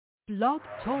Blog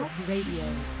Talk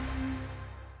Radio.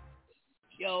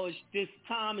 Yo,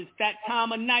 it's that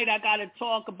time of night. I gotta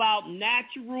talk about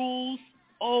Naturals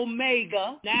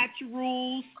Omega.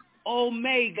 Naturals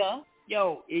Omega.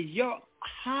 Yo, is your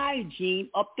hygiene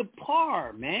up to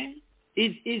par, man?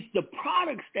 Is the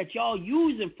products that y'all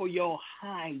using for your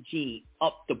hygiene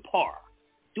up to par?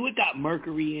 Do it got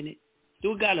mercury in it?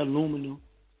 Do it got aluminum?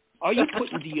 Are you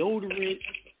putting deodorant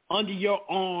under your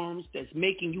arms that's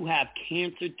making you have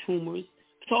cancer, tumors?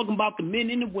 I'm talking about the men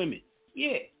and the women.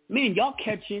 Yeah, men, y'all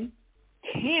catching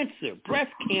cancer,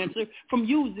 breast cancer from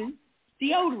using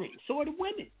deodorant. So are the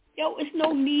women. Yo, it's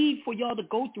no need for y'all to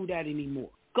go through that anymore.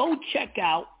 Go check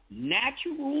out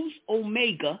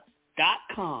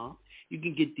naturalsomega.com. You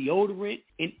can get deodorant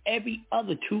and every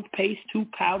other toothpaste, tooth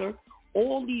powder,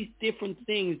 all these different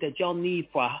things that y'all need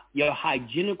for your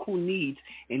hygienical needs.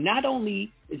 And not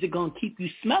only is it going to keep you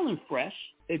smelling fresh,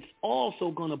 it's also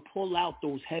going to pull out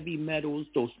those heavy metals,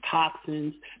 those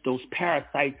toxins, those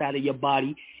parasites out of your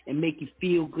body and make you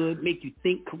feel good, make you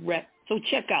think correct. So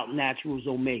check out Naturals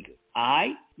Omega. All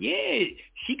right? Yeah,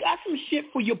 she got some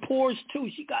shit for your pores, too.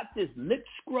 She got this lip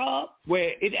scrub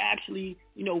where it actually,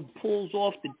 pulls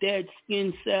off the dead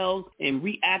skin cells and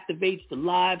reactivates the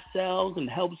live cells and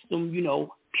helps them,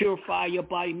 purify your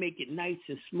body, make it nice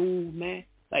and smooth, man.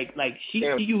 Like she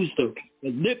used the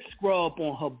lip scrub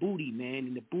on her booty, man,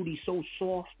 and the booty's so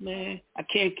soft, man. I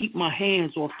can't keep my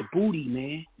hands off the booty,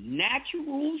 man.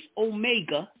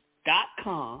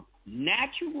 Naturalsomega.com.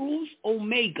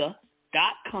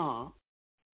 Naturalsomega.com.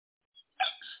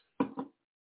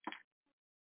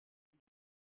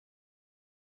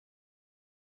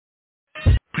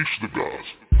 Peace to the gods.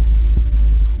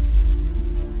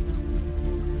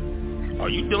 Are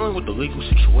you dealing with a legal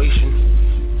situation?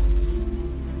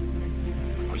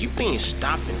 Are you being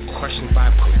stopped and questioned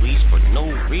by police for no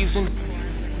reason?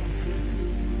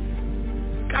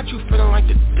 Got you feeling like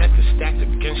the deck is stacked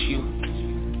against you?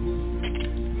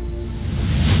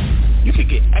 You can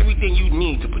get everything you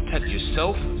need to protect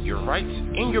yourself, your rights,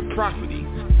 and your property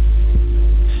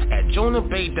at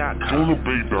JonahBay.com.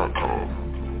 JonahBay.com.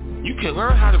 You can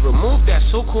learn how to remove that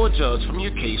so-called judge from your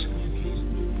case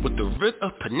with the writ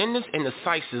of penitence and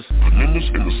assises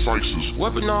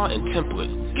webinar and template.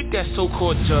 Get that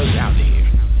so-called judge out of here.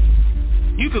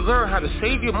 You can learn how to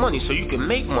save your money so you can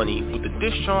make money with the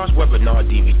Discharge Webinar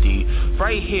DVD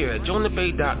right here at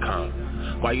JonahBay.com.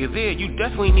 While you're there, you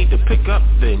definitely need to pick up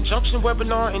the injunction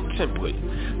webinar and template.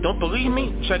 Don't believe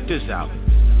me? Check this out.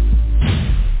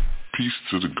 Peace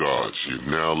to the gods. You're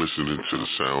now listening to the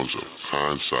sounds of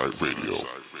Hindsight Radio.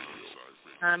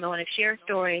 I want to share a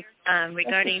story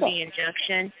regarding the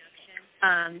injunction.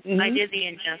 I did the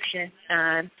injunction,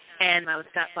 and I was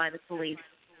stopped by the police.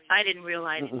 I didn't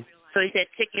realize it. So he said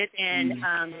ticket, and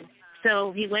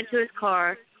so he went to his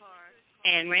car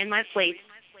and ran my plates,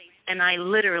 and I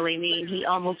literally mean he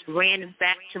almost ran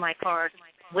back to my car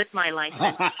with my license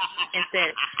and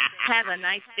said, "Have a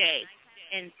nice day,"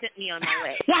 and sent me on my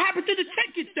way. What happened to the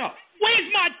ticket, though?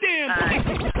 Where's my damn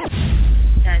ticket?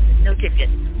 No ticket.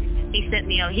 He sent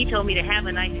me on. He told me to have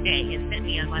a nice day and sent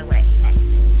me on my way.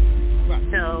 Right.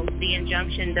 So the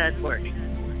injunction does work.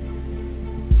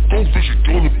 Go visit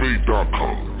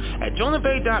JonahBay.com. At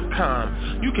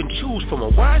JonahBay.com, you can choose from a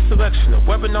wide selection of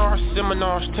webinars,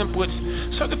 seminars, templates,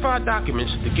 certified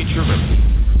documents to get your remedy.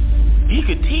 He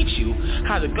could teach you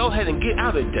how to go ahead and get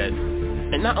out of debt.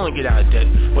 And not only get out of debt,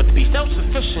 but to be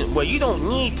self-sufficient where you don't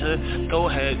need to go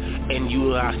ahead and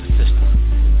utilize the system.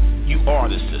 You are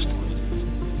the system.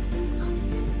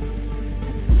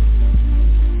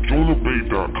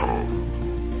 JonahBay.com.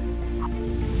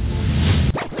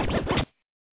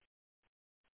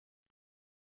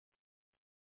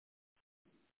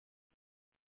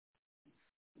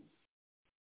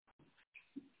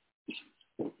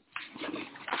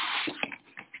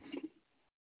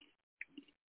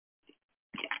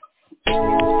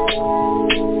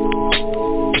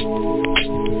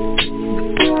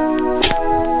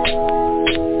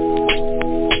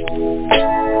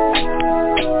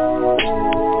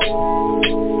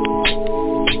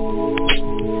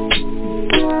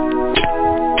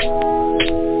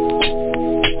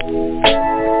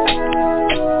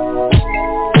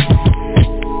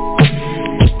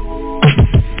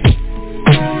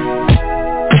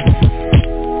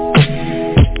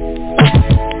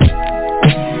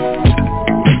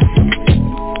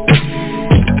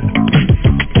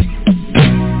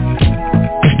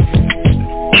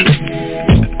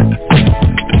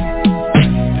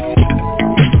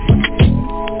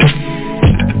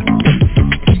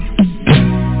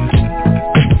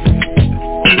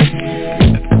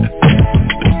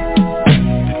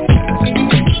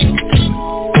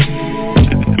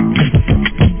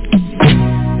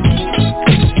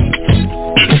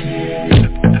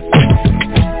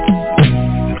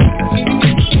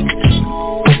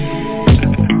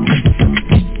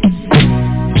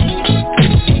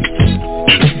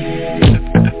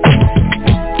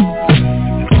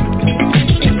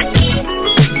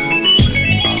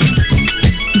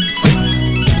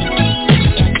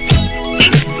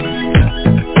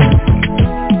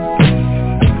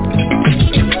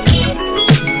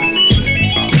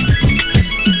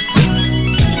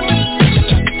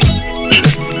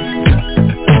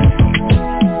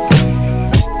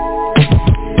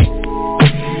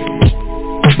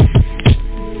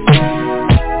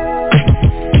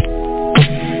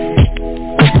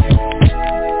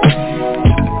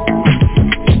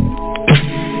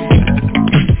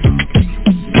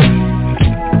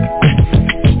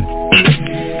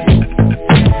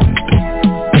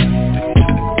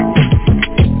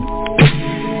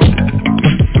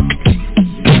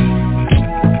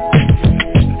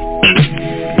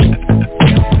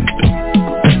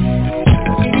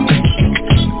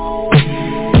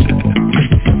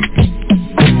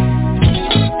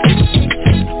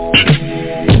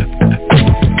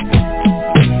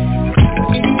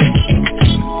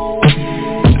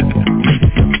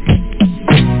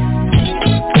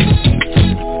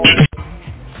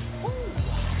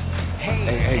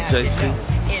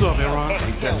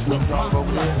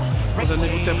 over there. What's that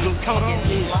nigga with that blue coat on?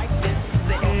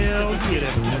 Hell yeah,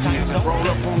 that man. Roll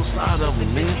up on the side of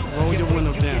him, man. Roll your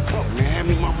window down. Man, hand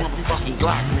me my motherfucking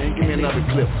Glock, man. Give me another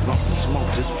clip.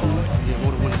 Smoke this fool. Yeah,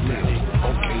 roll the window down.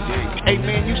 Okay, there you go. Hey,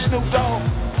 man, you Snoop Dogg?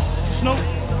 Snoop?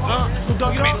 Snoop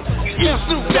Dogg, you know? Yeah,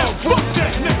 Snoop Dogg. Fuck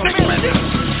that nigga, man.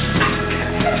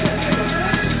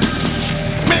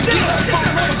 Man, get up,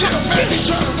 man. Get up, man. He's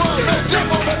trying to run, man.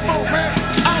 Jump on that phone, man.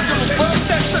 I don't give a fuck.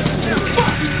 That shit.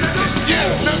 Fuck you, nigga.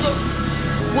 Yeah, nigga.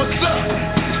 What's up?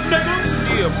 Nigga?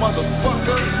 Yeah,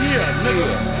 motherfucker. Yeah,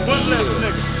 nigga. One less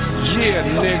nigga. Yeah,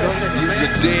 nigga. You a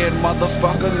dead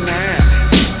motherfucker now.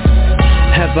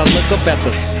 As I look up at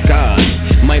the sky,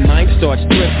 my mind starts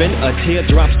tripping, a tear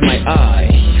drops my eye.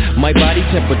 My body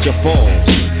temperature falls.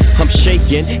 I'm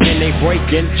shaking and they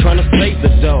breaking, trying to save the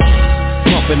dough.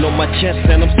 Pumping on my chest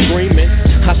and I'm screaming.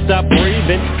 I stop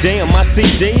breathing, damn, I see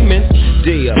demons.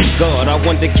 Dear God, I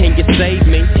wonder can you save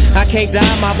me? I can't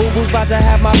die, my boo-boo's about to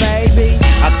have my baby.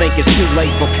 I think it's too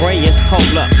late for praying.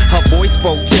 Hold up, her voice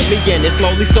spoke to me and it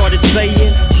slowly started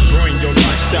saying, bring your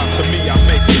lifestyle to me, I'll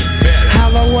make it better. How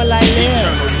long will I live?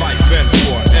 Eternal life and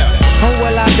forever. Or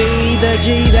will I be the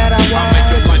G that I want? I'll make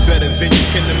your life better than you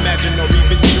can imagine or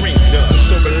even dream of.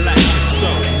 So relax your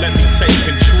soul, let me take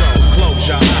control. Close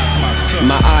your eyes, my son.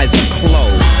 My eyes are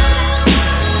closed.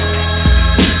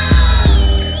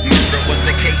 Murder was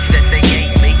the case that they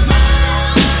gave me.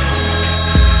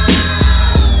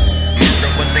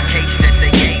 Murder was the case that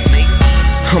they gave me.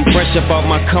 I'm fresh up off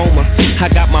my coma. I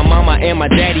got my mama and my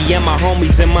daddy and my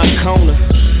homies in my corner.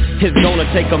 It's gonna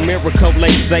take a miracle,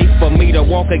 they say, for me to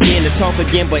walk again, to talk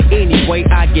again. But anyway,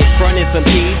 I get fronted some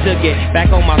keys to get back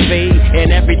on my feet.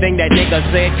 And everything that nigga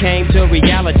said came to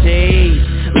reality.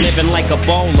 Living like a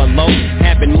baller, low,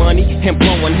 having money and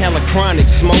blowing hella chronic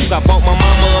smoke. I bought my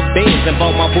mama a Benz and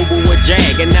bought my boo-boo a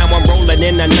Jag. And now I'm rolling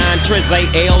in a 9 Triz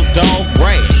AL Dog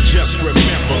Ray. Just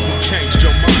remember who changed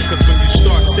your mind, cause when you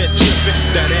start that tripping,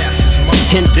 that ass is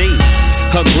mine. Indeed.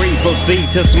 Agree, proceed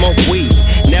to smoke weed.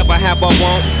 Never have a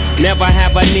want, never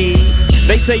have a need.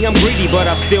 They say I'm greedy, but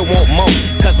I still want more.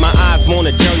 Cause my eyes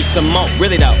wanna journey some more.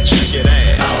 Really though. Check it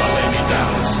out. Now I lay me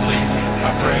down to sleep.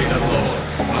 I pray the Lord,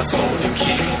 my golden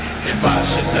key. If I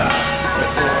should die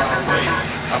before I wake,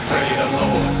 I pray the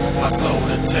Lord, my soul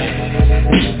to take.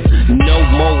 No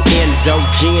more endo,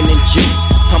 gin and juice.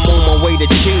 I'm on my way to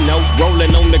Chino,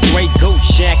 rolling on the Grey Goose,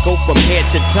 shackle from head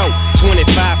to toe.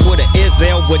 25 with a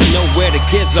Izzel with nowhere to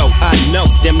gizzo. I know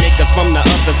them niggas from the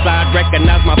other side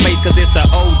recognize my face, cause it's the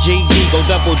OG Eagle,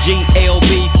 double G,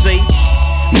 LBC.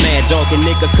 Mad dogging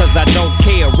niggas cause I don't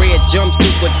care. Red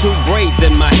jumpsuit with 2 braids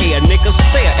in my hair. Niggas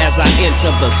stare as I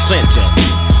enter the center.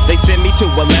 They send me to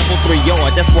a level 3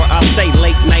 yard. That's where I stay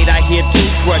late night. I hear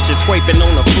toothbrushes scraping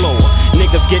on the floor.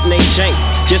 Niggas getting they shanked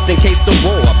just in case the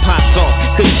war pops off.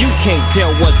 Cause you can't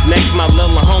tell what's next. My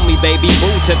little homie baby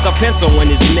boo took a pencil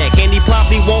in his neck and he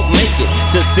probably won't make it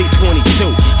to C22.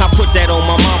 I put that on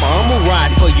my mama. I'ma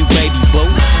ride for you baby boo.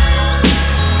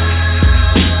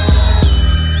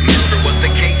 Murder was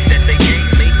the case that they gave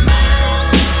me.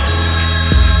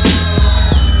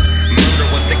 Murder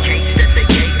was the case that they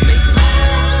gave me.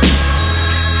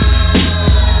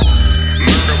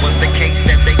 Murder was the case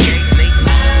that they gave me.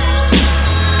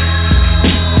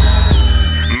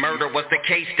 Murder was the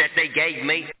case that they gave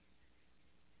me.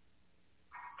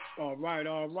 All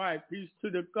right. Peace to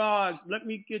the gods. Let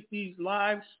me get these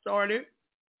lives started.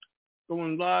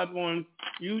 Going live on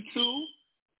YouTube.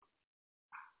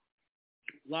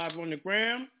 Live on the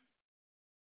gram.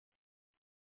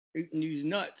 Eating these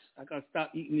nuts. I gotta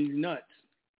stop eating these nuts.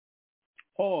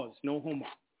 Pause. No homo.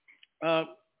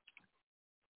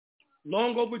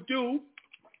 Long overdue.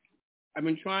 I've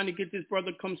been trying to get this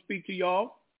brother come speak to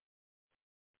y'all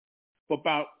for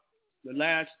about the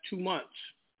last 2 months.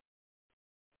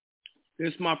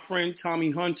 This is my friend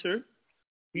Tommy Hunter.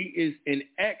 He is an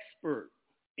expert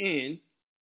in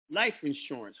life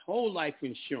insurance, whole life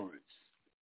insurance,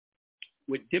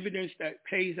 with dividends that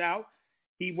pays out.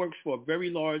 He works for a very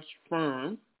large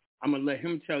firm. I'm going to let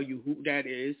him tell you who that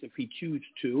is if he chooses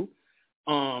to.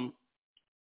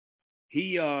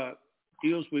 He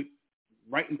deals with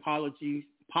writing policies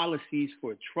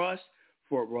for trusts,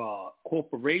 for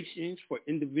corporations, for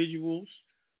individuals.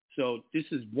 So this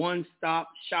is one-stop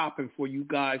shopping for you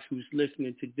guys who's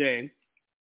listening today.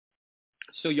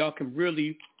 So y'all can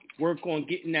really work on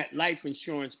getting that life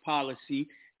insurance policy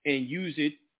and use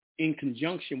it in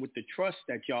conjunction with the trust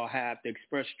that y'all have, the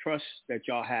express trust that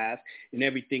y'all have, and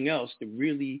everything else to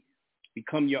really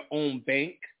become your own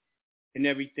bank and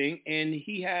everything. And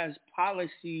he has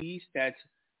policies that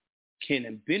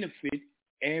can benefit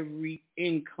every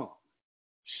income.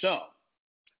 So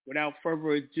without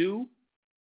further ado,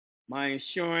 my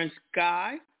insurance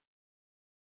guy,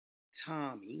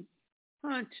 Tommy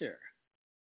Hunter.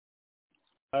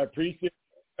 I appreciate it.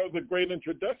 That was a great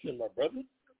introduction, my brother.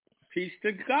 Peace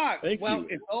to God. Thank you.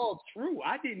 It's all true.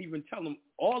 I didn't even tell him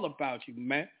all about you,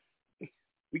 man.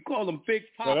 We call him Big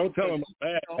Papa. Well, don't tell him my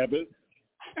bad habits.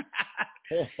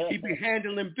 He be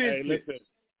handling business.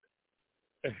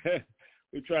 Hey, listen.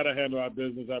 We try to handle our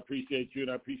business. I appreciate you,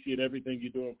 and I appreciate everything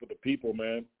you're doing for the people,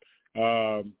 man.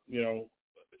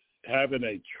 Having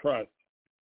a trust,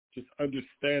 just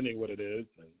understanding what it is,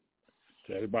 and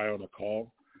to everybody on the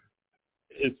call,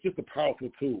 it's just a powerful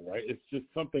tool, right? It's just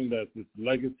something that's this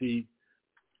legacy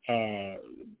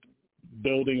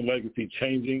building, legacy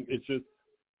changing. It's just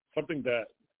something that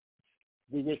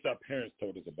we wish our parents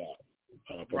told us about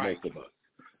for most of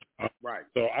us. Right.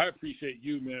 So I appreciate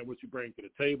you, man, what you bring to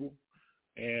the table.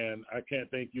 And I can't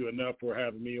thank you enough for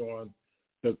having me on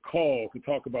the call to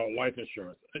talk about life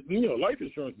insurance. You know, life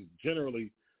insurance is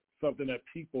generally something that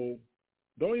people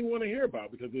don't even want to hear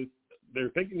about because they're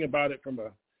thinking about it from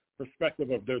a perspective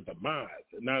of their demise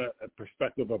and not a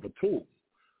perspective of a tool.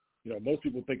 You know, most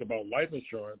people think about life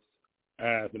insurance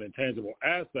as an intangible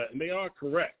asset, and they are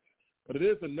correct. But it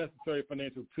is a necessary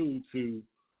financial tool to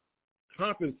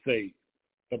compensate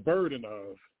the burden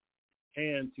of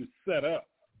and to set up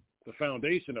the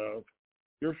foundation of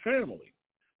your family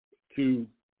to,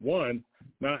 one,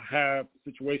 not have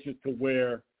situations to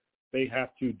where they have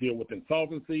to deal with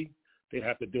insolvency, they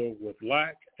have to deal with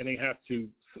lack, and they have to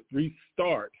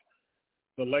restart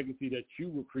the legacy that you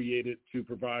were created to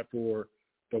provide for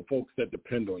the folks that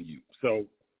depend on you. So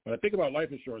when I think about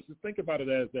life insurance, just think about it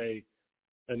as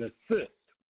an assist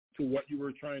to what you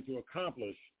were trying to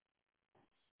accomplish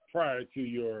prior to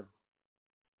your,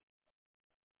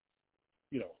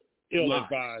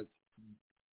 ill-advised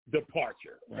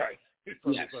departure, right?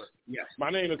 Yes. My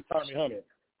name is Tommy Hunter.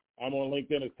 I'm on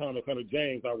LinkedIn as Thomas Hunter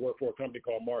James. I work for a company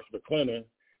called Marsh McLennan,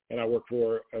 and I work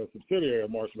for a subsidiary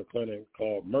of Marsh McLennan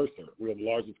called Mercer. We're the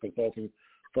largest consulting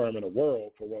firm in the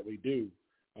world for what we do.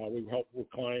 We help with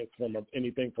clients from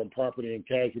anything from property and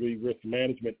casualty risk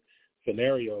management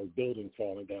scenarios, buildings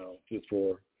falling down, just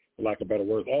for lack of better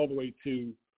words, all the way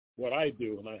to what I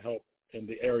do, and I help in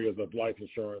the areas of life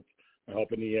insurance, I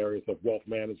help in the areas of wealth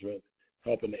management,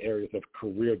 help in the areas of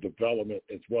career development,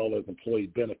 as well as employee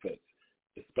benefits,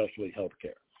 especially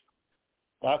healthcare.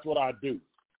 That's what I do.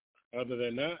 Other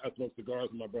than that, I smoke cigars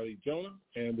with my buddy Jonah,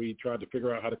 and we tried to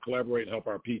figure out how to collaborate and help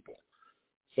our people.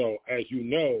 So as you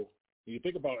know, when you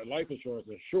think about life insurance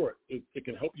in short, it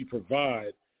can help you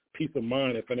provide peace of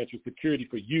mind and financial security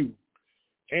for you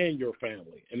and your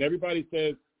family. And everybody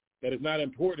says that it's not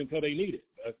important until they need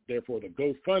it. Therefore, the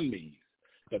GoFundMes,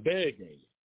 the begging,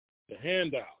 the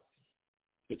handouts,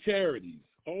 the charities,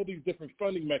 all these different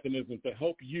funding mechanisms to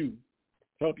help you,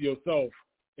 help yourself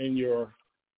in your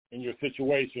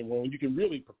situation when you can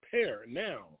really prepare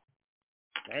now,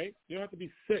 right? You don't have to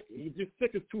be sick. If you're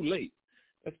sick, it's too late.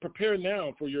 Let's prepare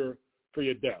now for your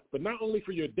death. But not only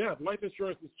for your death, life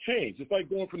insurance has changed. It's like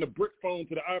going from the brick phone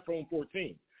to the iPhone 14.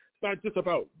 It's not just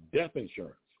about death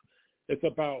insurance. It's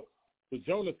about, what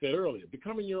Jonah said earlier,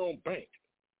 becoming your own bank.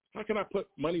 How can I put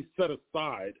money set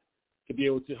aside to be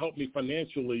able to help me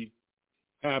financially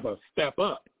have a step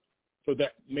up so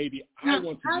that maybe I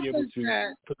want to be able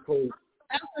to control.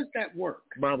 How does that work?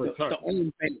 My return. The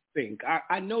own bank thing.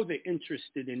 I know they're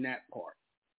interested in that part.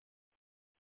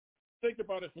 Think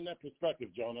about it from that perspective,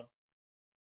 Jonah.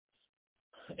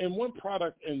 In one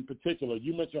product in particular,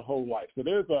 you mentioned whole life. So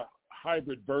there's a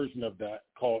hybrid version of that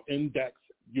called Index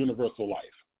Universal Life.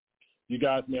 You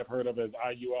guys may have heard of it as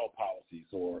IUL policies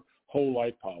or whole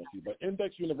life policy, but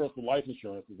Index Universal Life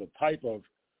Insurance is a type of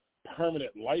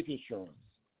permanent life insurance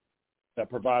that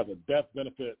provides a death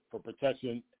benefit for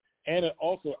protection, and it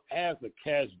also adds a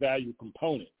cash value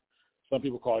component. Some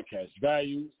people call it cash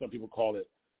value. Some people call it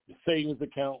the savings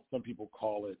account. Some people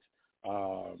call it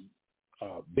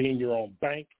being your own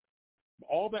bank.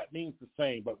 All that means the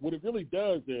same, but what it really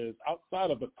does is,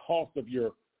 outside of the cost of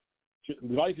your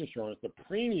life insurance, the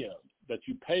premiums that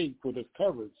you pay for this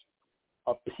coverage,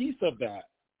 a piece of that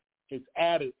is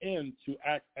added in to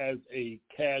act as a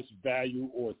cash value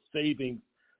or savings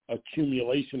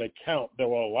accumulation account that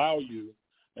will allow you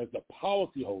as the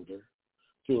policyholder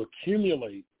to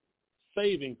accumulate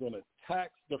savings on a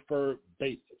tax-deferred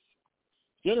basis.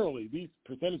 Generally, these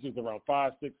percentages are around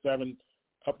 5, 6, 7,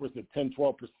 upwards of 10,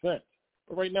 12%. But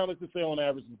right now, let's just say on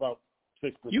average it's about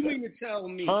 6%. You mean to tell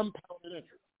me compounded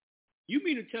interest? You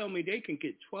mean to tell me they can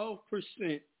get 12%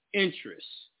 interest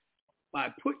by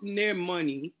putting their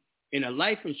money in a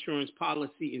life insurance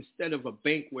policy instead of a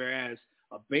bank, whereas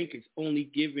a bank is only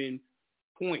giving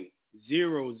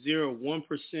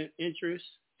 0.001% interest.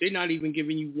 They're not even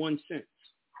giving you 1 cent.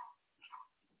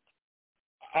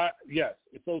 Yes.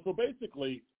 So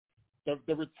basically,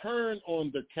 the return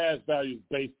on the cash value is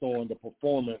based on the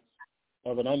performance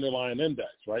of an underlying index,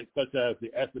 right, such as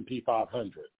the S&P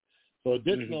 500. So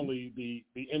additionally, the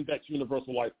index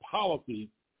universal life policy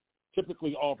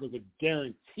typically offers a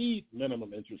guaranteed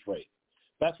minimum interest rate.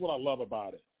 That's what I love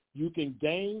about it. You can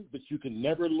gain, but you can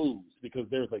never lose because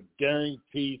there's a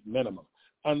guaranteed minimum.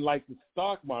 Unlike the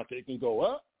stock market, it can go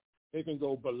up, it can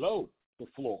go below the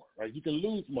floor, right? You can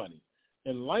lose money.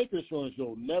 In life insurance,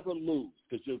 you'll never lose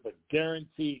because there's a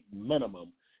guaranteed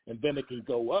minimum, and then it can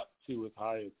go up to as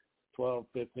high as 12,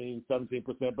 15,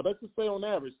 17%. But let's just say on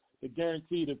average, the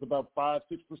guaranteed is about 5,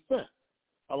 6%,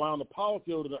 allowing the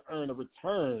policyholder to earn a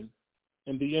return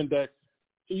in the index,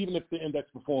 even if the index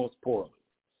performs poorly.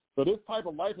 So this type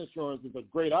of life insurance is a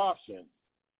great option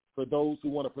for those who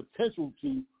want a potential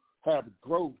to have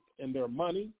growth in their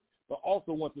money, but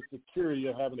also want the security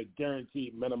of having a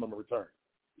guaranteed minimum return.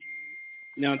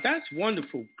 Now, that's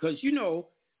wonderful because,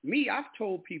 me, I've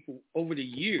told people over the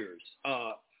years,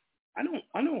 I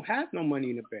don't have no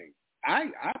money in the bank.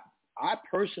 I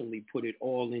personally put it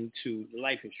all into the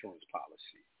life insurance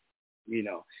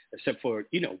policy, except for,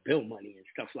 bill money and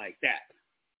stuff like that.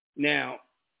 Now,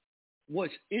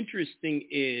 what's interesting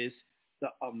is the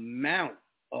amount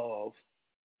of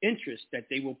interest that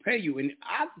they will pay you. And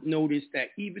I've noticed that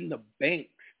even the banks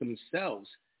themselves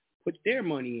put their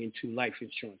money into life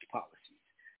insurance policies.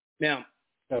 Now,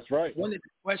 that's right. One of the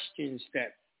questions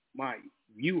that my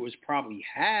viewers probably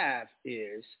have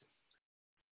is,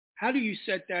 how do you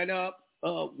set that up?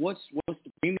 What's the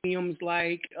premiums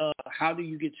like? How do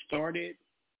you get started?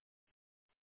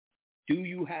 Do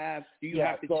you have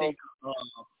to take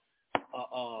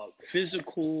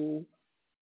physical?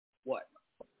 What?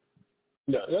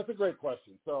 Yeah, that's a great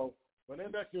question. So, with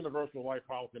Index Universal Life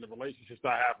Policy and the relationships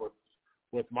I have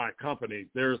with my company,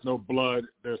 there's no blood,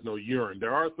 there's no urine.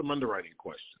 There are some underwriting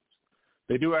questions.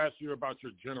 They do ask you about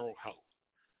your general health.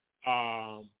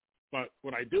 But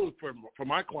what I do for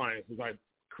my clients is I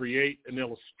create an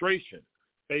illustration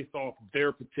based off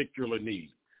their particular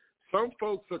need. Some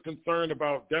folks are concerned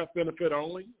about death benefit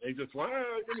only. They just want,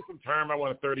 give me some term, I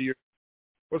want a 30-year.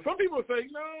 But some people say,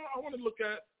 no, I want to look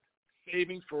at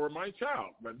savings for my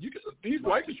child. But these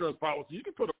life insurance policies, you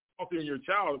can put a policy on your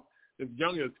child as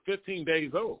young as 15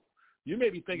 days old. You may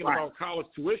be thinking about college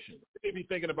tuition. You may be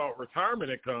thinking about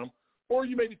retirement income, or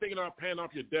you may be thinking about paying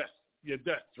off your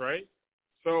debts, right?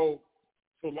 So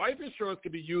life insurance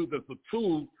can be used as a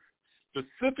tool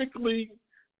specifically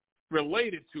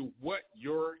related to what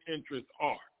your interests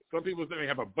are. Some people may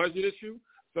have a budget issue.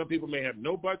 Some people may have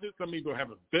no budget. Some people have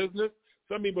a business.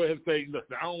 Some people have say,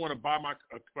 listen, I don't want to buy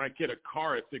my kid a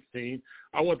car at 16.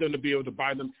 I want them to be able to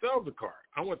buy themselves a car.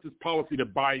 I want this policy to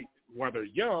buy while they're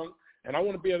young, and I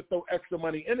want to be able to throw extra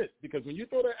money in it, because when you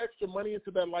throw that extra money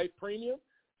into that life premium,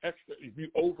 if you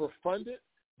overfund it,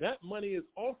 that money is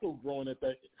also growing at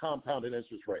that compounded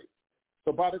interest rate.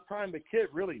 So by the time the kid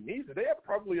really needs it, they have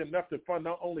probably enough to fund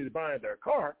not only buying their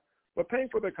car, but paying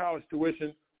for their college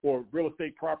tuition or real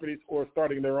estate properties or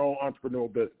starting their own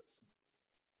entrepreneurial business.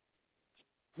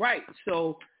 Right.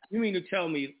 So you mean to tell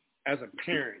me, as a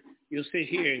parent, you'll sit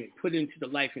here and put into the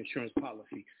life insurance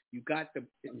policy. You got the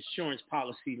insurance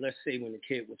policy, let's say, when the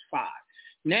kid was 5.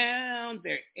 Now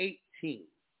they're 18.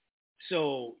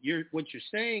 So what you're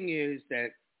saying is that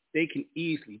they can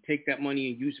easily take that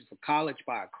money and use it for college,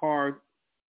 buy a car.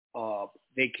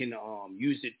 They can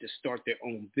use it to start their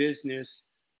own business.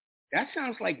 That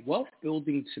sounds like wealth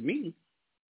building to me.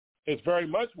 It's very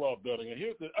much wealth building. And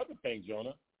here's the other thing,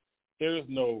 Jonah. There is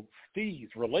no fees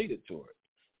related to it.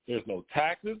 There's no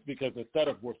taxes, because instead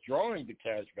of withdrawing the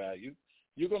cash value,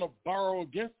 you're going to borrow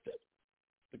against it.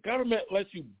 The government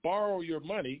lets you borrow your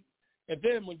money, and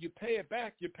then when you pay it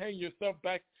back, you're paying yourself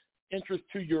back interest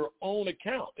to your own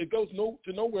account. It goes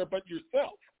to nowhere but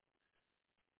yourself.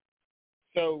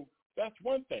 So that's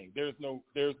one thing. There's no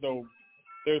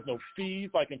fees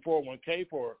like in 401k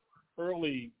for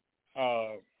early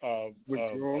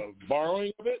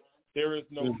borrowing of it. There is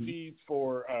no fees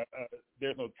for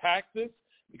there's no taxes,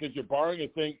 because you're borrowing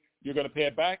and think you're going to pay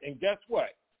it back. And guess what?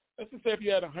 Let's just say if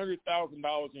you had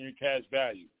 $100,000 in your cash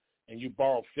value and you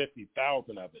borrow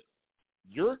 $50,000 of it,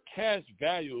 your cash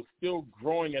value is still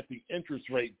growing at the interest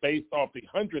rate based off the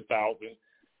 $100,000,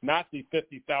 not the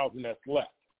 $50,000 that's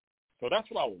left. So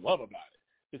that's what I love about it.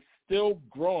 It's still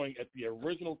growing at the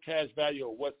original cash value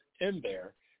of what's in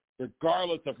there,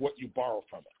 regardless of what you borrow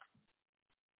from it.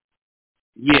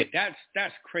 Yeah,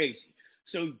 that's crazy.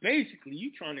 So basically,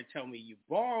 you're trying to tell me you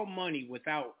borrow money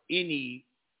without any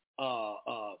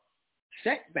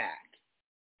setback.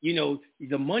 You know,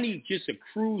 the money just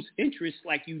accrues interest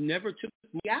like you never took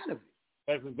money out of it.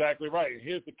 That's exactly right. And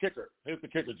here's the kicker,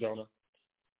 Jonah.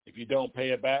 If you don't pay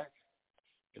it back,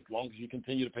 as long as you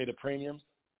continue to pay the premiums,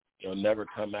 they'll never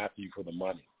come after you for the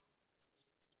money.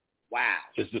 Wow.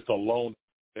 It's just a loan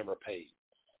never paid.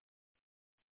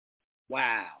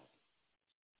 Wow.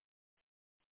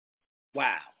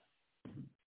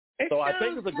 So I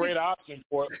think it's a great option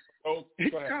for those.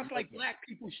 It sounds like black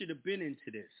people should have been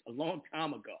into this a long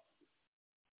time ago.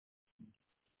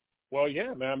 Well,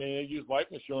 yeah, man. I mean, they use life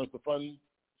insurance to fund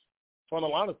a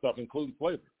lot of stuff, including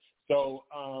slavery. So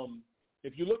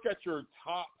if you look at your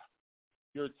top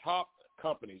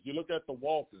companies, you look at the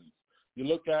Waltons, you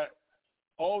look at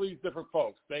all these different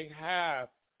folks, they have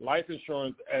life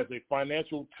insurance as a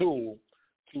financial tool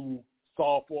to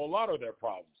solve for a lot of their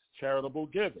problems. Charitable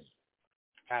giving,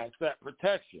 asset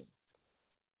protection.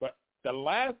 But the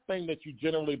last thing that you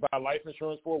generally buy life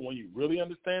insurance for, when you really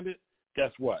understand it,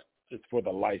 guess what? It's for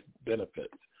the life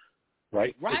benefits,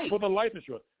 right? It's for the life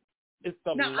insurance. It's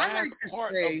the last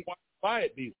part of why you buy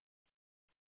it these.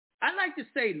 I like to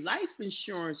say life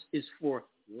insurance is for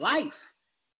life.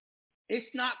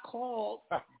 It's not called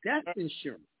death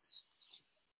insurance.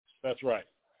 That's right.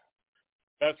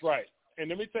 That's right. And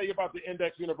let me tell you about the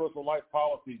Index Universal Life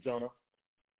Policy, Jonah.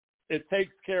 It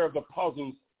takes care of the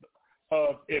puzzles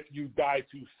of if you die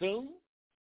too soon,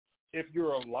 if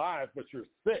you're alive but you're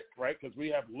sick, right? Because we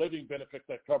have living benefits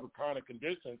that cover chronic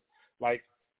conditions like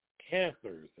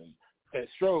cancers and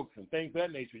strokes and things of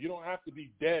that nature. You don't have to be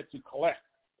dead to collect.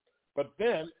 But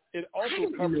then it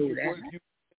also covers you if you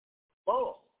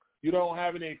wrong. You don't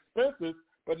have any expenses,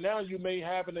 but now you may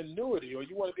have an annuity, or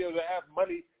you want to be able to have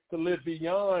money to live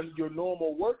beyond your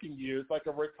normal working years, like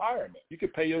a retirement. You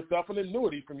could pay yourself an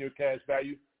annuity from your cash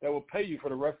value that will pay you for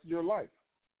the rest of your life.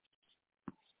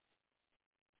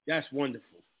 That's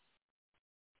wonderful.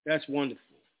 That's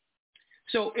wonderful.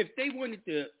 So if they wanted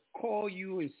to call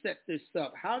you and set this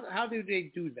up, how do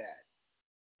they do that?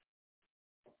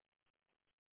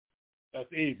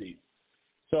 That's easy.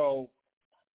 So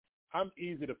I'm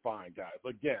easy to find, guys.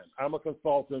 Again, I'm a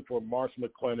consultant for Marsh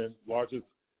McLennan, largest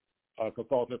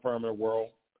consulting firm in the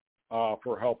world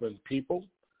for helping people.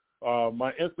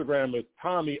 My Instagram is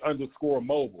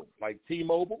Tommy_mobile, like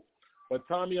T-Mobile, but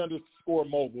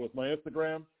Tommy_mobile is my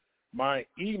Instagram. My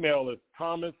email is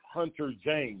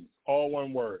ThomasHunterJames, all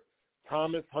one word,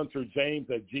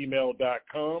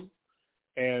 ThomasHunterJames@gmail.com.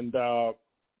 And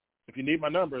if you need my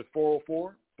number, it's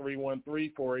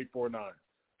 404-313-4849.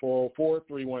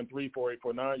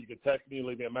 404-313-4849. You can text me,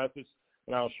 leave me a message,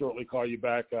 and I'll shortly call you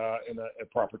back in a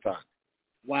proper time.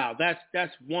 Wow,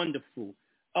 that's wonderful.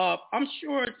 I'm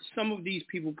sure some of these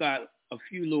people got a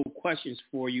few little questions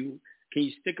for you. Can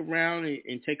you stick around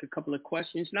and take a couple of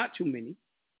questions? Not too many.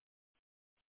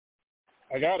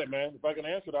 I got it, man. If I can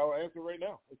answer it, I'll answer it right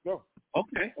now. Let's go.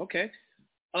 Okay.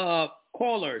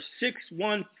 Caller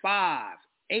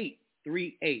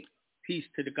 615-838. Peace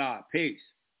to the God. Peace.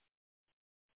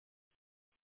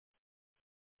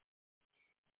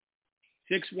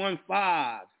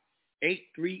 (615-838).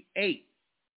 I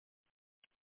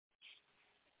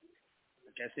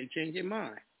guess they changed their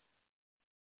mind.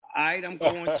 All right, I'm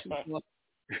going to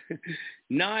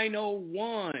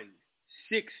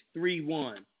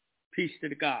 901-631. Peace to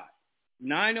the God.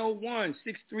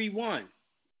 901-631.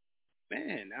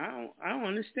 Man, I don't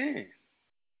understand.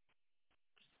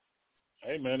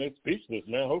 Hey, man, they're speechless,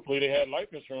 man. Hopefully they had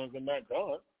life insurance and not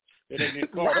gone. They didn't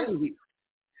get caught up.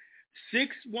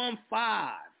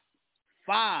 615-506.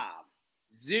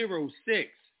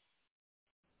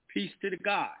 Peace to the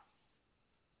God.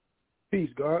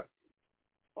 Peace, God.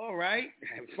 All right.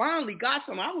 I finally got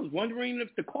some. I was wondering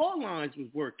if the call lines was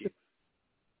working.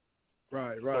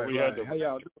 Right. So How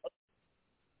y'all doing?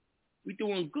 We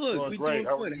doing good. Doing we great.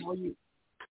 doing good. How are you?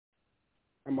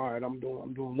 I'm all right. I'm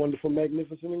doing wonderful,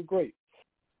 magnificent, and great.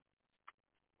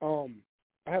 I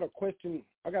had a question.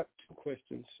 I got two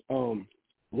questions.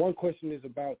 One question is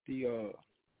about the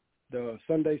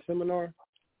Sunday seminar,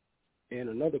 and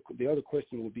the other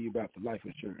question would be about the life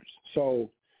insurance. So,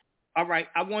 all right,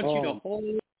 I want you to hold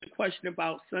the question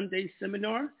about Sunday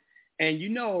seminar, and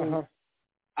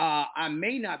I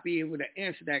may not be able to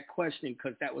answer that question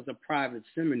because that was a private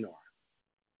seminar.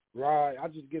 Right, I'll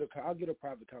get a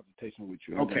private consultation with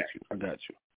you. Okay. I got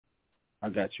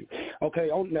you. Okay,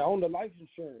 on the life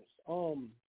insurance,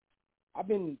 I've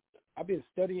been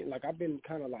studying, like I've been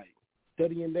kind of like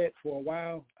studying that for a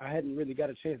while. I hadn't really got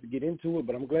a chance to get into it,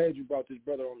 but I'm glad you brought this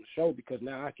brother on the show because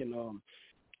now I can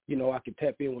I can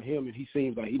tap in with him and he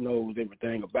seems like he knows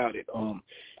everything about it.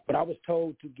 But I was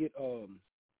told to get the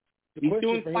He's question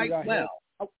doing for him quite that I well.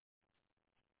 had,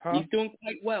 Huh? He's doing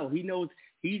quite well. He knows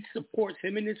he supports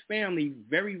him and his family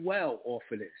very well off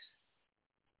of this.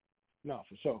 No,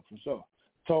 for sure.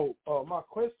 So my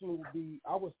question would be,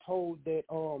 I was told that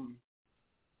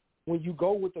when you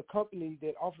go with a company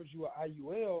that offers you an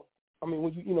IUL, I mean,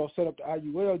 when you set up the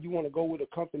IUL, you want to go with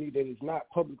a company that is not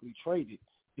publicly traded,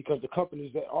 because the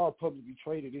companies that are publicly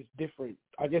traded is different.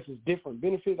 I guess it's different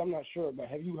benefits. I'm not sure, but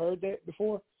have you heard that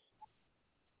before?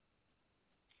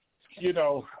 I don't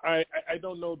know I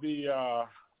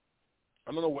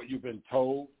don't know what you've been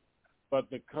told, but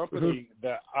the company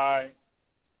that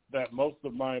most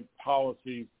of my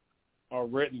policies are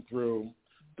written through,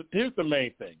 but here's the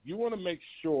main thing. You want to make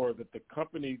sure that the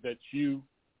company that you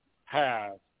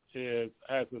have has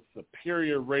a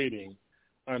superior rating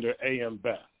under AM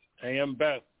Best. AM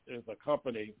Best is a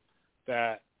company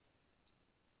that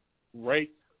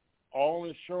rates all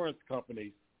insurance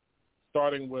companies,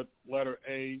 starting with letter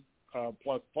A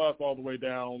plus all the way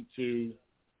down to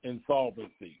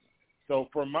insolvency. So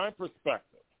from my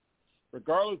perspective,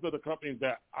 regardless of the companies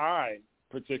that I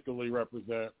particularly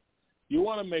represent, you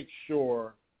want to make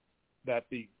sure that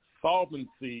the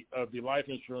solvency of the life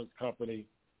insurance company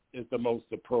is the most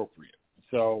appropriate.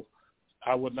 So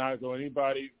I would not go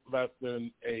anybody less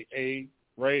than A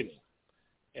rating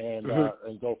and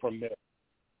go from there.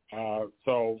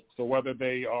 So whether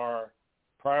they are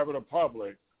private or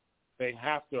public, they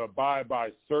have to abide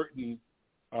by certain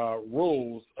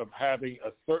rules of having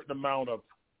a certain amount of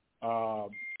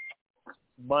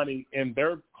money in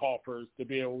their coffers to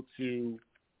be able to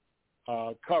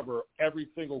cover every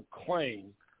single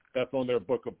claim that's on their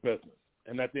book of business.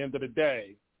 And at the end of the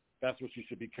day, that's what you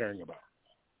should be caring about.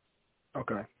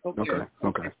 Okay.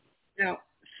 Now,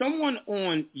 someone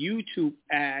on YouTube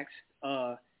asked,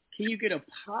 can you get a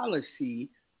policy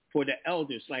for the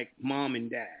elders, like mom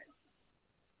and dad?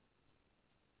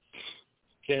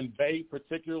 Can they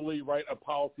particularly write a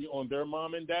policy on their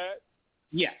mom and dad?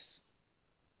 Yes.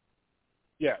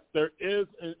 Yes, there is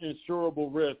an insurable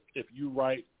risk if you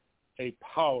write a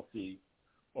policy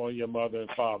on your mother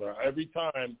and father. Every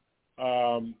time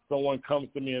someone comes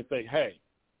to me and say, hey,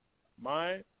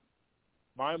 my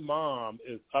mom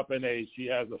is up in age. She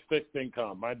has a fixed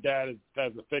income. My dad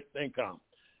has a fixed income.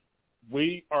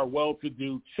 We are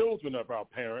well-to-do children of our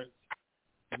parents.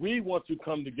 We want to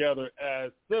come together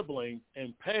as siblings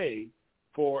and pay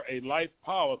for a life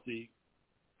policy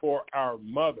for our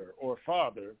mother or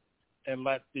father and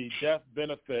let the death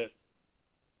benefit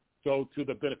go to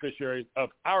the beneficiaries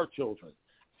of our children.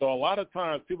 So a lot of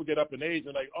times people get up in age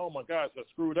and like, oh, my gosh, I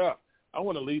screwed up. I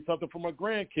want to leave something for my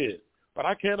grandkids, but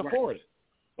I can't afford it.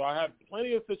 So I have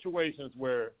plenty of situations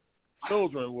where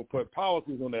children will put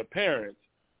policies on their parents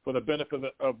for the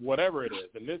benefit of whatever it is.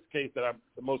 In this case, the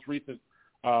most recent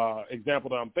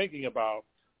example that I'm thinking about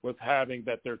was having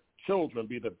that their children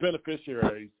be the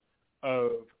beneficiaries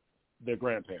of their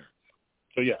grandparents.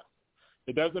 So, yeah.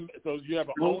 It doesn't. So you have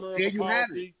an owner of a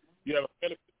policy, you have a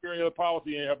beneficiary of a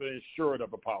policy, and you have an insured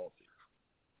of a policy.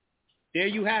 There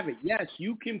you have it. Yes,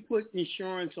 you can put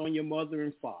insurance on your mother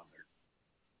and father.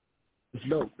 It's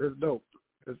dope.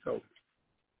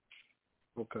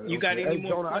 Okay. You got any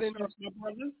more Jonah, questions, my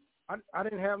brother? I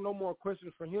didn't have no more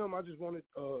questions for him. I just wanted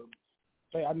to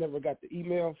say I never got the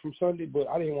email from Sunday, but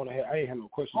I didn't have no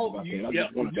questions about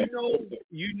that.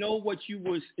 You know what you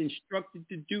was instructed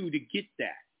to do to get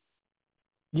that.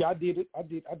 Yeah, I did it. I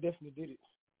definitely did it.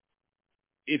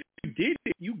 If you did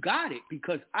it, you got it,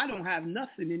 because I don't have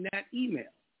nothing in that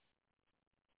email.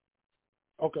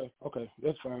 Okay,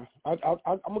 that's fine. I'm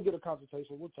gonna get a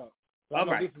consultation. We'll talk. All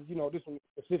right. This is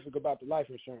specific about the life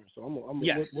insurance, so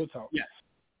we'll talk. Yes.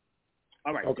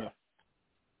 All right. Okay.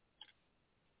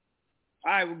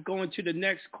 All right, we're going to the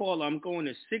next caller. I'm going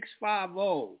to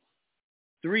 650-323.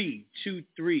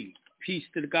 Peace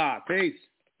to the God. Peace.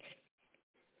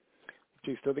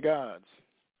 Peace to the gods.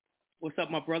 What's up,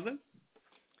 my brother?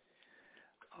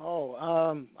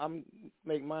 I'm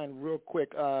make mine real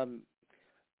quick. To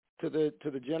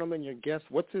the gentleman, your guest.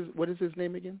 What is his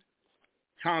name again?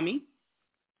 Tommy.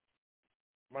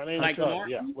 My name like is Tommy.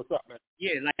 Martin? Yeah. What's up, man?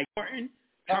 Yeah, like Martin.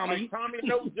 Tommy. Tommy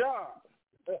no job.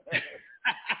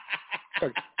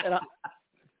 And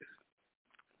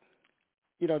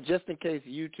just in case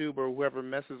YouTube or whoever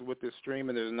messes with this stream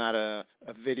and there's not a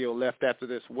video left after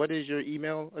this, what is your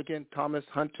email again? Thomas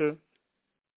Hunter?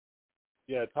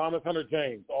 Yeah, Thomas Hunter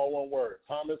James, all one word.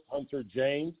 Thomas Hunter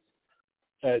James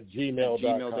at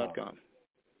gmail.com.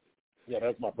 Yeah,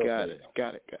 that's my personal email.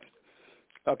 Got it.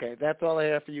 Okay, that's all I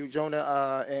have for you,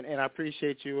 Jonah. And I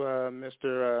appreciate you,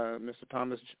 Mr.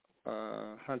 Thomas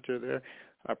Hunter there.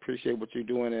 I appreciate what you're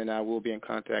doing, and I will be in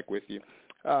contact with you.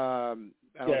 I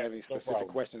don't have any specific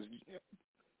questions.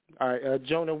 All right,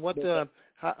 Jonah,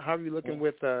 how are you looking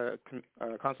with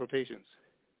consultations?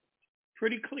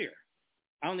 Pretty clear.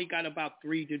 I only got about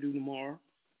 3 to do tomorrow.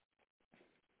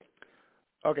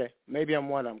 Okay, maybe I'm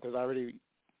one of them because I already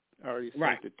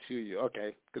sent it to you.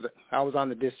 Okay, because I was on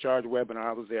the discharge webinar.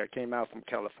 I was there. I came out from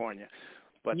California.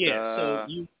 But so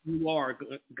you are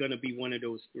going to be one of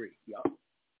those 3. Yeah.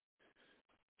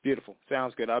 Beautiful.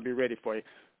 Sounds good. I'll be ready for you.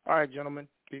 All right, gentlemen.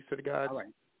 Peace to the gods. All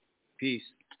right. Peace.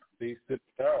 Peace to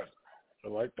the gods. I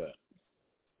like that.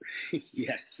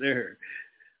 Yes, sir.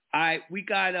 All right, we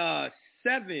got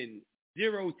 702-712.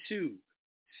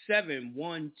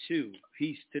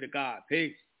 Peace to the God.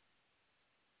 Peace.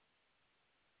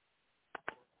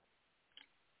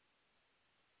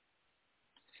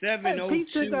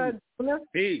 Peace to God.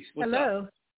 Peace. What's up?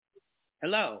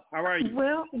 Hello. How are you?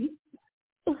 Well,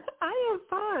 I am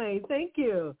fine. Thank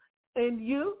you. And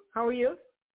you? How are you?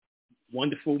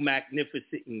 Wonderful,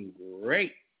 magnificent, and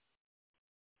great.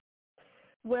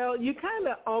 Well, you kind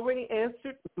of already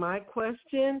answered my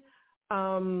question.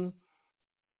 But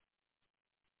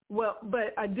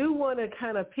I do want to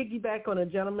kind of piggyback on a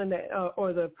gentleman that,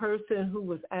 or the person who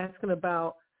was asking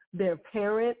about their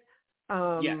parent.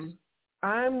 Yes.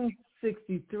 I'm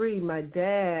 63. My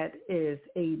dad is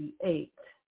 88.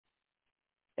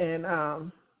 And, I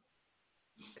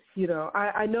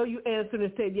know you answered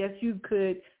and said, yes, you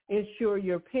could insure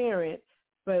your parent,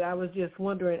 but I was just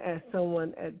wondering, as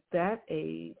someone at that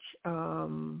age,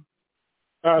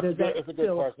 it's a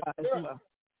good question.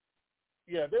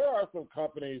 Yeah, there are some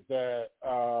companies that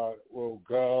will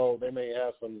go. They may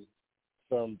have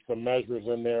some measures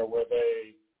in there where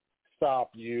they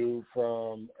stop you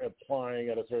from applying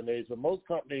at a certain age. But most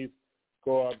companies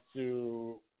go up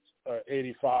to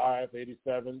 85,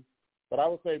 87. But I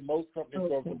would say most companies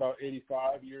go up to about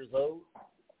 85 years old.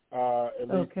 At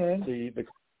least the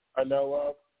I know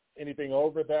of. Anything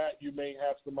over that, you may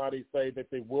have somebody say that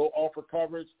they will offer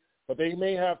coverage, but they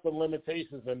may have some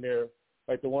limitations in there,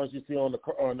 like the ones you see on the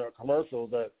commercials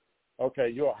that, okay,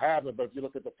 you'll have it, but if you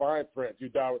look at the fine print, you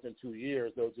die within 2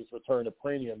 years, they'll just return the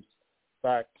premiums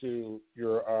back to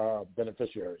your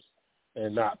beneficiaries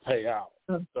and not pay out.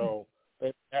 So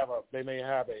they may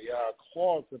have a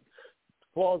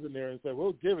clause in there and say,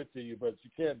 we'll give it to you, but you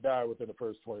can't die within the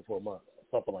first 24 months,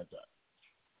 something like that.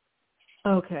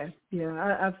 Okay.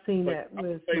 Yeah, I've seen that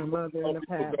with my mother in the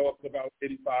past. Go up to about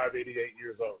 85, 88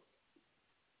 years old.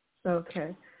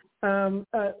 Okay.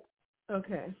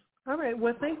 Okay. All right.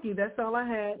 Well, thank you. That's all I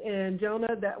had. And,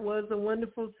 Jonah, that was a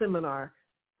wonderful seminar.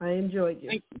 I enjoyed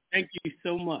you. Thank you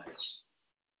so much.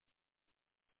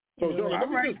 So, Jonah, let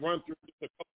me just run through just a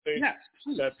couple things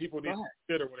that people need to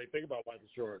consider when they think about life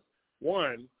insurance.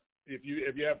 One, if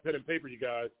you have pen and paper, you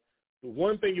guys, the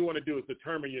one thing you want to do is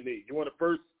determine your need. You want to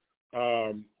first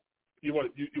you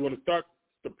want to start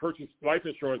to purchase life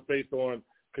insurance based on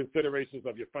considerations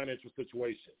of your financial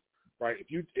situation, right?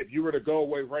 If you were to go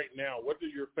away right now, what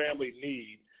does your family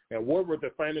need, and what were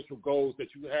the financial goals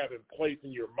that you have in place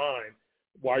in your mind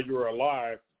while you're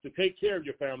alive to take care of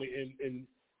your family? And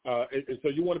so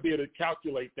you want to be able to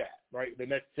calculate that, right, the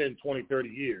next 10, 20, 30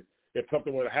 years. If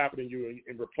something were to happen to you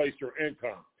and replace your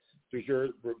income, does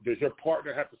your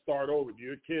partner have to start over? Do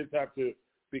your kids have to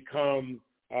become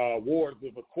wards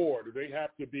of a court? Do they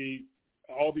have to be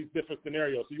all these different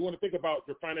scenarios? So you want to think about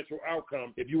your financial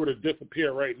outcome if you were to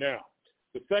disappear right now.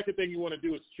 The second thing you want to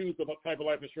do is choose the type of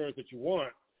life insurance that you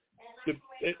want.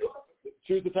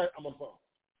 Choose the type. I'm on phone.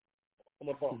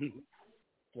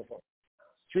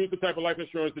 Choose the type of life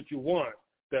insurance that you want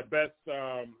that best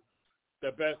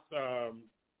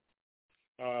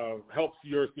helps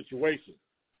your situation.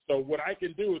 So what I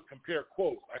can do is compare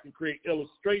quotes. I can create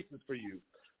illustrations for you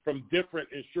from different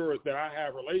insurers that I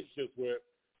have relationships with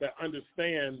that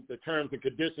understand the terms and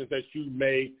conditions that you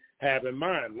may have in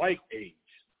mind, like age.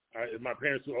 If my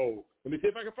parents are old, let me see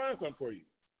if I can find something for you.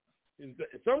 And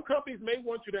some companies may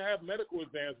want you to have medical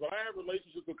exams, but I have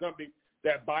relationships with companies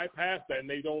that bypass that and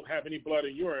they don't have any blood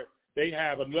and urine. They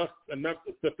have enough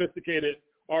sophisticated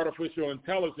artificial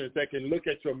intelligence that can look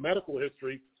at your medical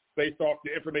history based off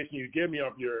the information you give me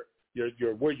of your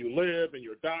where you live and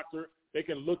your doctor. They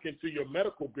can look into your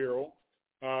medical bureau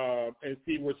and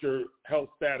see what your health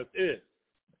status is.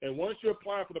 And once you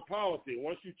apply for the policy,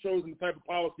 once you've chosen the type of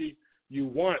policy you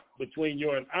want between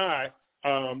you and I,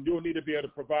 you'll need to be able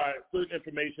to provide certain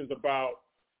information about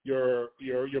your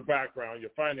background,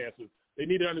 your finances. They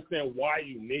need to understand why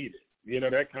you need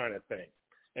it, that kind of thing.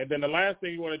 And then the last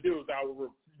thing you want to do is I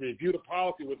will review the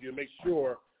policy with you and make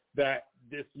sure that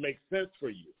this makes sense for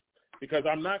you. Because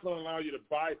I'm not going to allow you to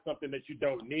buy something that you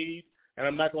don't need, and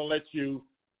I'm not going to let you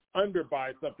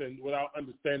underbuy something without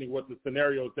understanding what the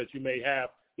scenarios that you may have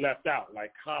left out,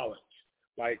 like college,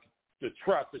 like the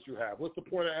trust that you have. What's the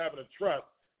point of having a trust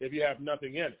if you have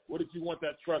nothing in it? What did you want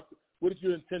that trust? What did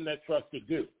you intend that trust to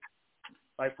do?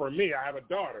 Like for me, I have a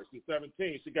daughter. She's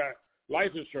 17. She got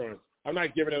life insurance. I'm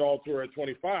not giving it all to her at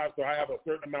 25, so I have a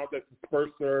certain amount that's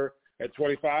dispersed to her at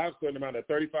 25, a certain amount at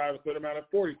 35, a certain amount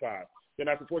at 45. Then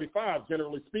after 45,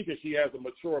 generally speaking, she has a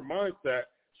mature mindset.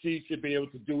 She should be able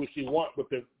to do what she wants with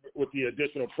the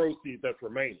additional proceeds that's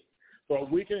remaining. So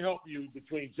we can help you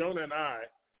between Jonah and I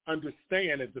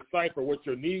understand and decipher what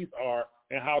your needs are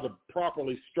and how to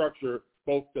properly structure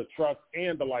both the trust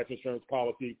and the life insurance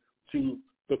policy to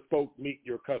bespoke meet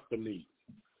your custom needs.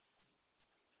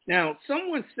 Now,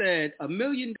 someone said $1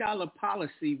 million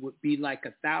policy would be like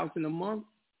 $1,000 a month.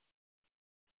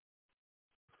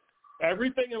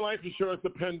 Everything in life insurance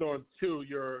depends on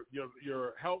your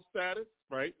health status,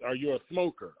 right? Are you a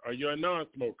smoker? Are you a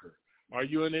non-smoker? Are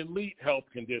you an elite health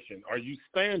condition? Are you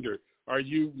standard? Are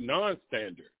you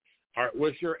non-standard?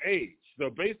 What's your age? So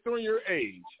based on your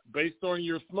age, based on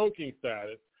your smoking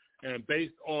status, and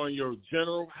based on your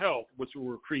general health, which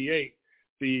will create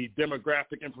the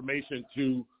demographic information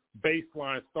to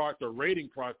baseline start the rating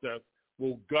process,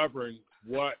 will govern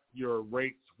what your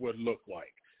rates would look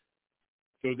like.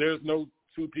 So there's no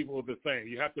two people the same.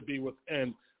 You have to be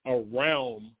within a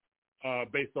realm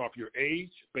based off your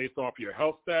age, based off your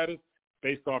health status,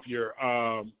 based off your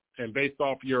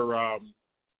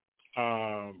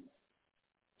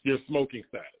smoking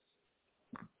status.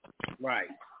 Right.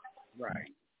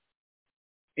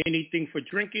 Anything for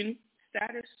drinking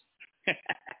status?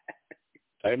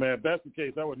 Hey, man, if that's the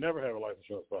case, I would never have a life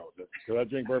insurance policy because I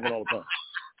drink bourbon all the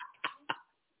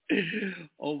time.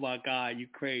 Oh, my God, you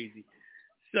crazy.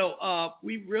 So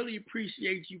we really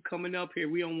appreciate you coming up here.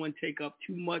 We don't want to take up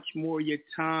too much more of your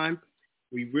time.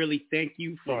 We really thank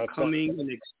you for coming and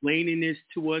explaining this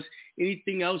to us.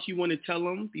 Anything else you want to tell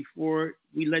them before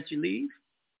we let you leave?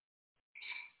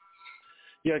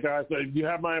 Yeah, guys, so you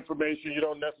have my information. You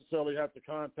don't necessarily have to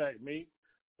contact me,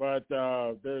 but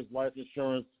there's life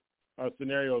insurance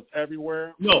scenarios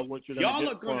everywhere. No, so what y'all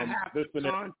are going to have to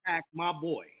contact my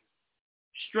boy.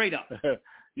 Straight up.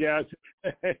 Yeah,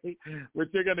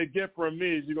 what you're going to get from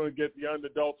me is you're going to get the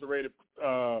unadulterated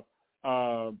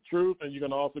truth, and you're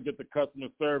going to also get the customer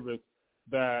service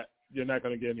that you're not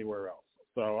going to get anywhere else.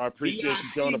 So I appreciate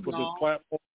you, Jonah, for this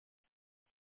platform.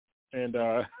 And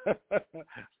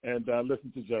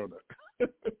listen to Jonah.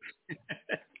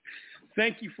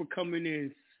 Thank you for coming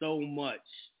in so much.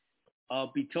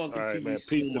 I'll be talking to you man.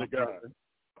 soon. Peace to God.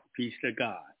 Peace to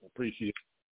God. Appreciate it.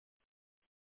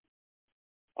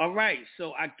 All right,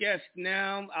 so I guess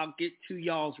now I'll get to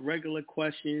y'all's regular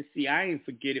questions. See, I didn't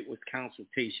forget it was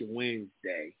Consultation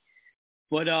Wednesday.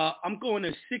 But I'm going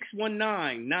to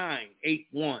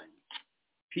 619-981.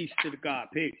 Peace to the God.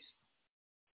 Peace.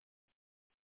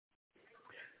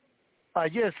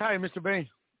 Yes, hi, Mr. Bain.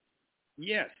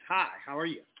 Yes, hi. How are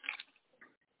you?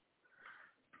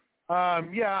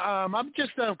 I'm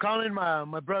just calling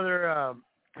my brother.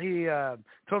 He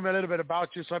told me a little bit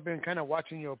about you, so I've been kind of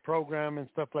watching your program and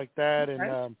stuff like that. Okay.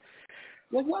 And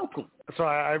well, welcome. So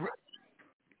I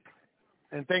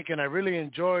really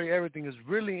enjoy everything. It's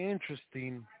really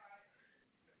interesting.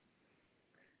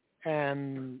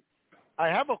 And I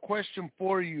have a question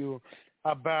for you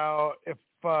about if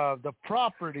the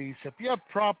properties, if you have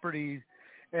properties,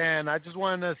 and I just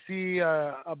wanted to see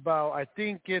about, I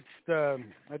think I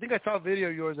saw a video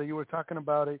of yours that you were talking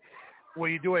about it, where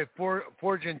you do a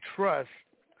forging trust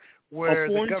where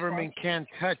the government can't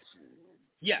touch.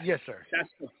 Yes. Yes, sir. That's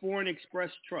the Foreign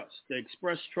Express Trust. The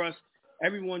Express Trust,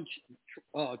 everyone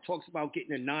talks about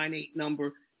getting a 98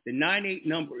 number. The 98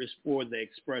 number is for the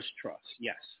Express Trust,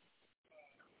 yes.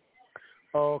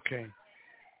 Okay.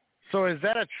 So is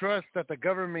that a trust that the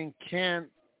government can't,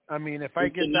 if I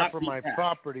get that for my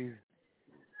properties?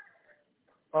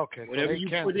 Okay. Whatever so they you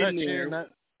can't put touch in there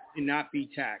it, cannot be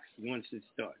taxed once it's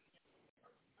done.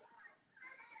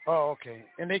 Oh, okay.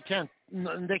 And they can't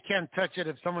touch it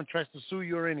if someone tries to sue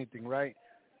you or anything, right?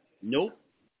 Nope.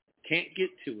 Can't get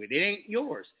to it. It ain't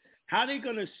yours. How they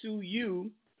going to sue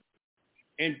you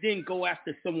and then go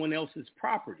after someone else's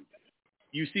property?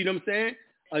 You see what I'm saying?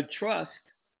 A trust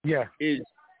is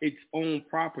its own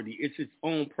property. It's its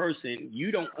own person.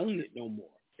 You don't own it no more.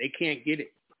 They can't get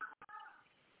it.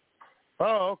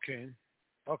 Oh, okay.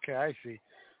 Okay, I see.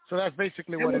 So that's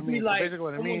basically what it means. Like so basically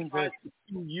what it means is to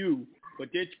sue you, but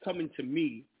they're coming to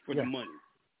me for the money.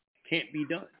 Can't be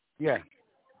done. Yeah.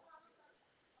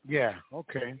 Yeah.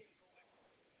 Okay.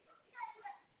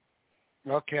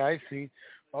 Okay, I see.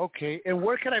 Okay, and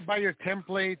where can I buy your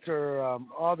templates or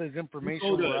all this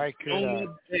information where I could?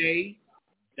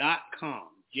 JonaBay.com.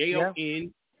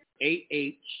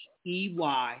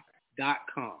 AHEY.com.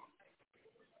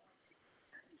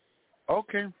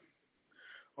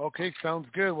 Okay, sounds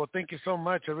good. Well, thank you so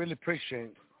much. I really appreciate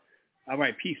it. All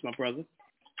right, peace, my brother.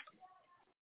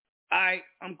 All right,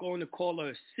 I'm going to call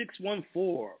her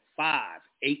 614-589.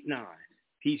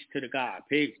 Peace to the God.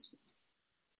 Peace.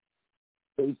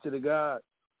 Peace to the God.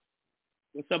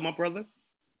 What's up, my brother?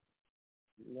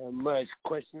 Not much.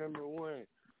 Question number one.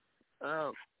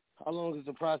 How long is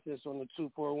the process on the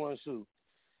 241 suit?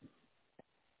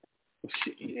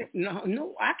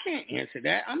 No, I can't answer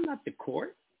that. I'm not the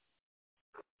court.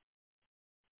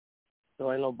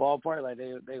 So ain't no ballpark? Like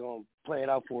they gonna play it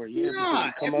out for a year before Nah,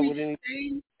 you come up with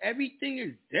anything? everything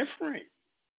is different.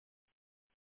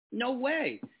 No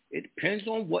way. It depends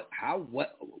on how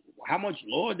much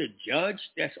law the judge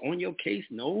that's on your case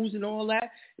knows and all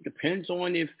that. It depends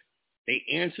on if they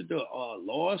answered the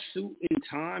lawsuit in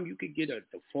time. You could get a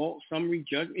default summary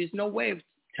judgment. There's no way of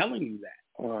telling you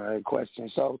that. All right, question.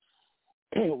 So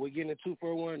we're getting a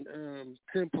 241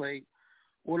 template.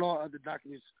 What all other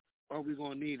documents are we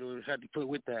going to need or have to put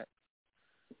with that?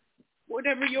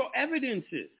 Whatever your evidence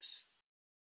is.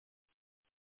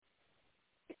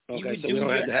 Okay, so we don't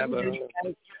have to have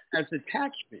as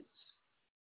attachments.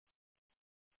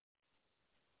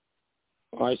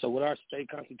 All right, so would our state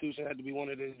constitution have to be one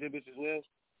of the exhibits as well?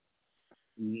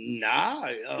 Nah.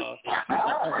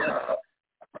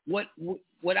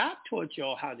 What I taught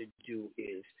y'all how to do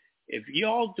is, if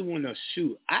y'all doing a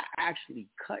suit, I actually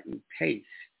cut and paste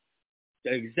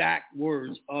the exact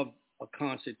words of a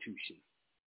constitution,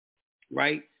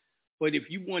 right? But if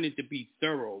you wanted to be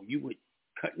thorough, you would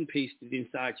cut and paste it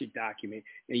inside your document,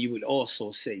 and you would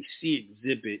also say, see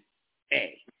Exhibit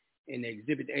A. And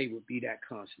Exhibit A would be that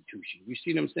Constitution. You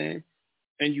see what I'm saying?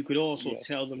 And you could also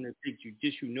tell them to take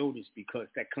judicial notice because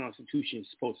that Constitution is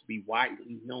supposed to be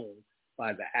widely known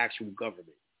by the actual government.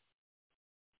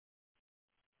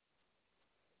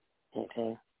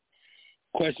 Okay.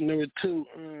 Question number two.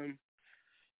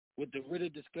 With the writ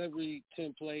of discovery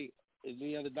template, is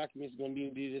any other documents going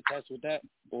to be attached with that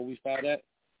when we file that?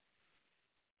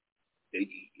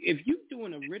 If you're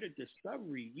doing a writ of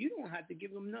discovery, you don't have to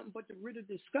give them nothing but the writ of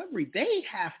discovery. They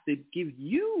have to give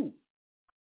you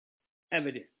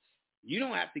evidence. You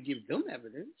don't have to give them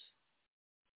evidence.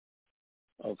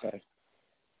 Okay.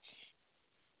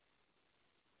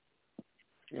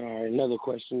 All right. Another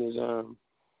question is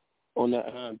on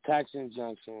the tax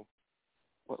injunction.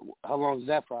 How long is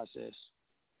that process?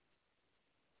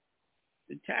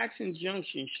 The tax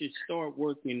injunction should start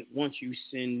working once you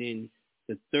send in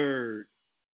the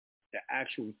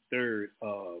actual third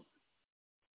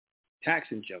tax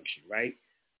injunction, right?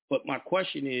 But my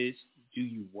question is, do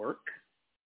you work?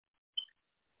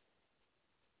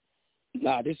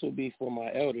 Nah, this will be for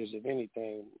my elders, if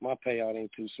anything. My payout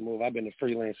ain't too smooth. I've been a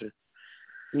freelancer.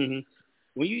 Mm-hmm.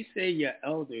 When you say your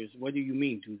elders, what do you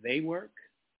mean? Do they work?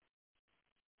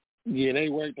 Yeah, they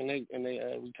work and they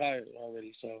retired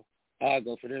already, so I'll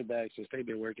go for their bag since they've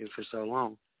been working for so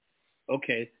long.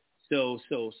 Okay, so.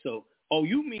 Oh,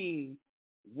 you mean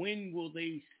when will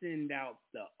they send out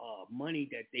the money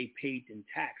that they paid in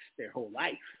tax their whole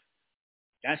life?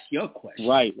 That's your question,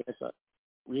 right?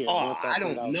 I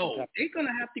don't know. They're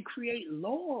gonna have to create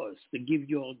laws to give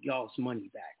y'all's money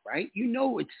back, right? You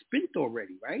know it's spent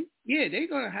already, right? Yeah, they're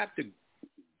gonna have to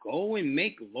go and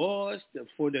make laws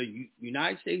for the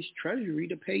United States Treasury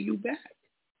to pay you back.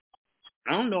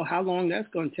 I don't know how long that's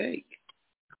going to take.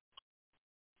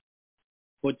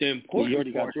 But the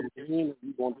important part is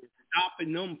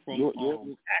stopping them from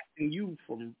acting you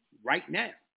from right now.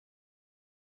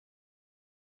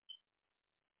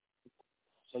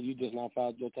 So you just not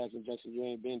filed your tax injunction? You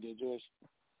ain't been there, George?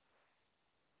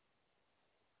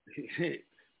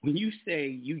 When you say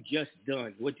you just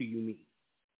done, what do you mean?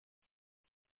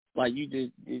 Like you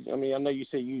did, I mean, I know you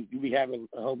say you be having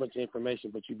a whole bunch of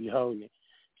information, but you be holding it.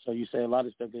 So you say a lot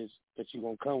of stuff that you're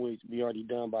going to come with be already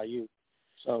done by you.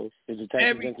 So is the tax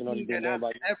injunction already been done by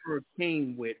you? Everything that I've ever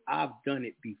came with, I've done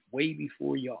it way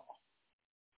before y'all.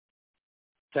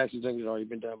 Tax injunction has already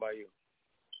been done by you?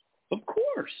 Of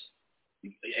course.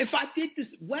 If I did this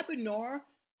webinar,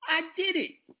 I did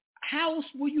it. How else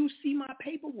will you see my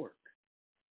paperwork?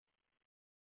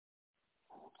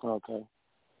 Okay.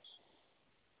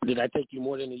 Did that take you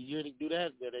more than a year to do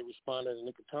that? Did they respond in the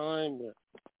nick of time? Or?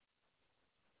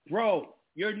 Bro,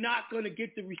 you're not going to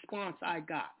get the response I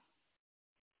got.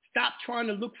 Stop trying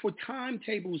to look for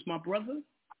timetables, my brother.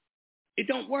 It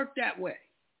don't work that way.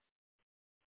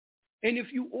 And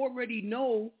if you already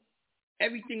know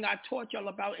everything I taught y'all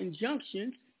about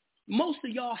injunctions, most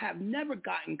of y'all have never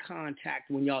gotten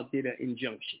contact when y'all did an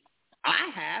injunction.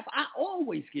 I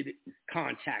always get it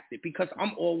contacted because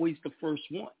I'm always the first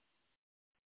one.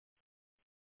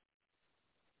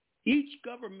 Each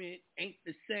government ain't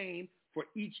the same for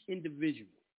each individual.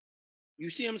 You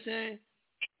see what I'm saying?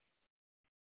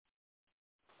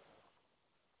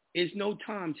 It's no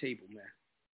timetable, man.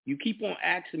 You keep on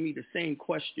asking me the same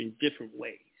question different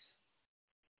ways.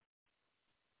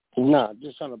 Nah,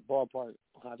 just trying to ballpark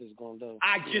how this is going to go.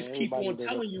 I just keep on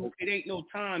telling you it ain't no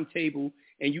timetable,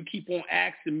 and you keep on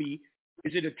asking me,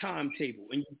 is it a timetable?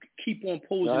 And you keep on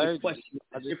posing the question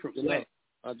a different way.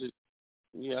 I just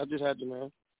had to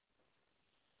know.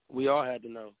 We all had to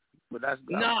know. But that's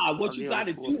what you got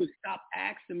to do is stop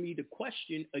asking me the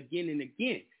question again and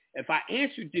again. If I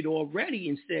answered it already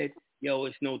and said, yo,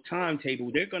 it's no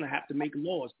timetable, they're going to have to make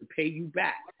laws to pay you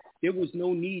back. There was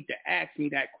no need to ask me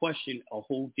that question a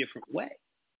whole different way.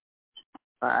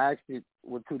 I asked it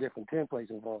with two different templates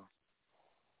involved.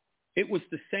 It was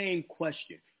the same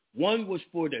question. One was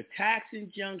for the tax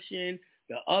injunction.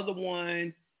 The other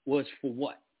one was for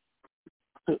what?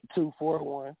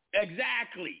 241.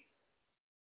 Exactly.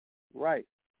 Right.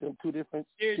 Them two different.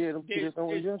 There's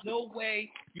no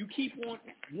way. You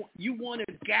want a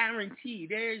guarantee.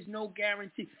 There is no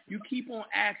guarantee. You keep on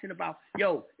asking about,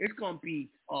 yo, it's going to be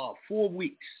 4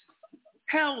 weeks.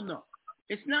 Hell no.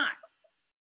 It's not.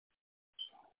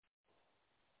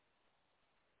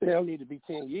 They don't need to be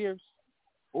 10 years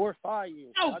or 5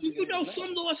 years. No, you know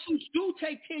some lawsuits do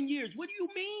take 10 years. What do you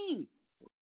mean?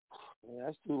 Yeah,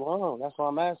 that's too long. That's why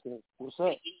I'm asking. What's up?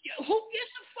 Who gives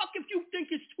a fuck if you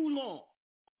think it's too long?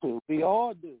 We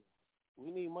all do. We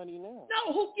need money now.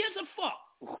 No, who gives a fuck?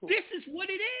 This is what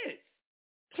it is.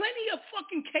 Plenty of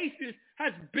fucking cases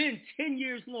has been 10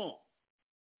 years long.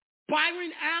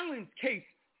 Byron Allen's case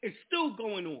is still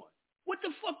going on. What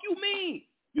the fuck you mean?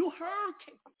 You heard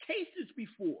cases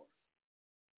before.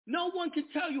 No one can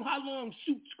tell you how long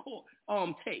suits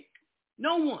take.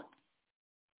 No one.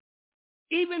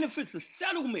 Even if it's a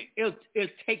settlement, it'll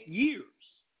take years.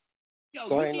 Yo,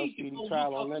 you need to go look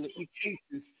up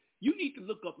cases. You need to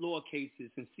look up law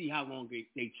cases and see how long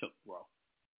they took, bro.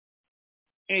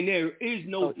 And there is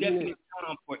no definite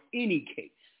time for any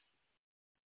case.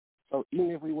 So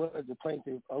even if we was the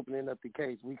plaintiff opening up the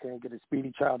case, we can't get a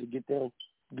speedy trial to get them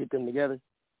together?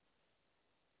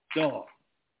 Dog,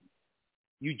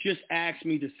 you just asked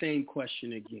me the same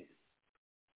question again.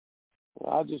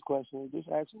 Well, I'll just question it. Just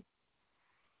ask him.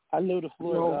 I knew the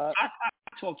floor.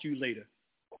 I'll talk to you later.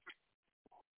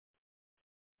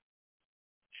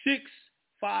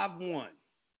 651-442.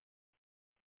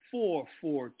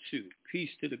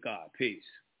 Peace to the God. Peace.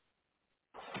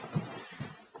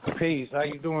 Peace. How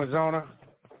you doing, Zona?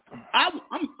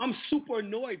 I'm super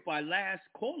annoyed by last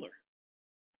caller.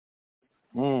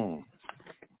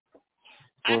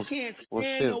 I can't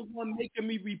stand no one making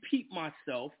me repeat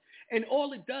myself, and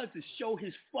all it does is show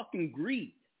his fucking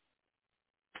greed.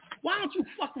 Why don't you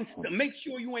fucking make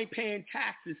sure you ain't paying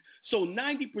taxes so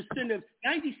 96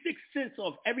 cents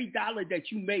of every dollar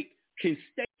that you make can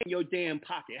stay in your damn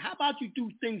pocket? How about you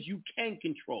do things you can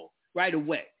control right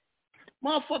away?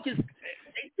 Motherfuckers,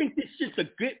 they think this shit's a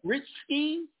get rich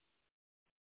scheme.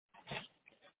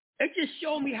 It just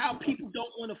showed me how people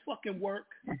don't want to fucking work,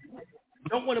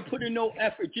 don't want to put in no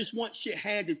effort, just want shit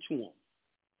handed to them.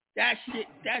 That shit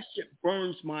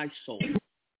burns my soul.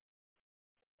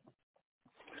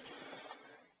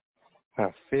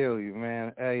 I feel you,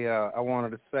 man. Hey, I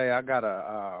wanted to say I got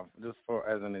just for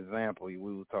as an example, we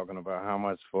were talking about how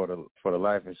much for the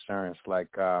life insurance.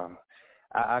 Like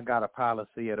I got a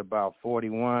policy at about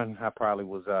 41. I probably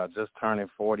was just turning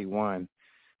 41,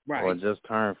 right? Or just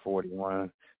turned 41.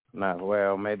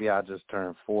 Maybe I just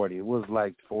turned 40. It was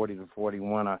like 40 to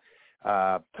 41.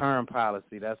 Term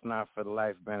policy, that's not for the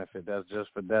life benefit. That's just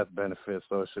for death benefit,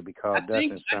 so it should be called death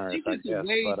insurance, I guess. A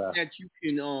way that you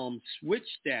can switch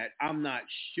that, I'm not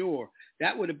sure.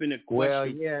 That would have been a question. Well,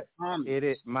 yeah, it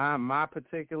is. My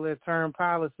particular term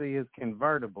policy is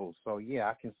convertible, so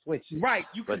yeah, I can switch it. Right,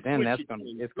 you can. But then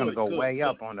it's gonna go way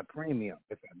up on the premium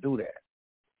if I do that.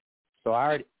 So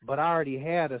I already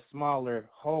had a smaller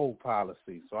whole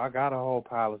policy. So I got a whole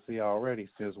policy already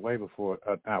since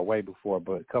not way before,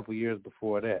 but a couple years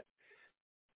before that.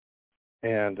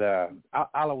 And all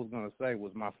I was gonna say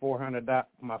was my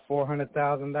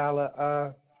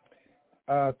 $400,000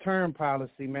 term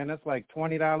policy, man. That's like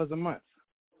 $20 a month.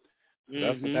 Mm-hmm.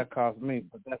 That's what that cost me.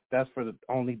 But that's for the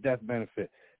only death benefit.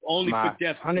 Only for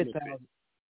death benefit.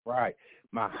 Right.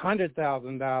 My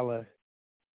 $100,000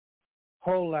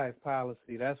 whole life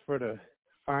policy, that's for the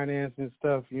financing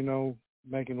stuff,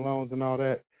 making loans and all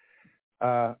that.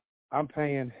 I'm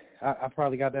paying, I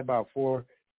probably got that about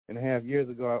 4.5 years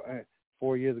ago,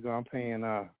 4 years ago. I'm paying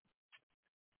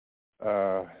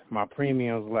my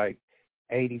premiums like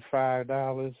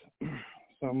 $85,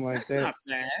 something like that.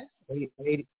 That's not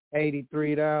bad.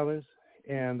 $83,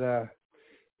 and the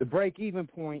break-even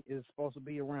point is supposed to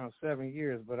be around 7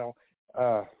 years, but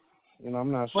I'm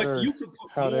not sure. But you can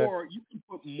put more. You can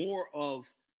put more of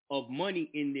money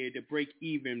in there to break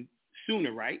even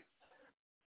sooner, right?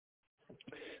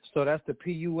 So that's the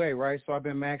PUA, right? So I've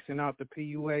been maxing out the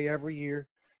PUA every year,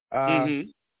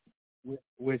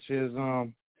 which is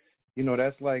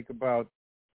that's like about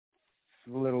a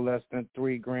little less than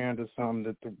 $3,000 or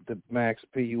something. The max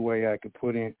PUA I could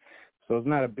put in. So it's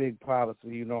not a big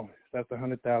policy, That's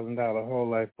 $100,000 whole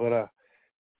life, but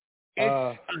it's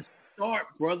a start,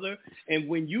 brother. And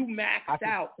when you max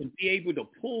out and be able to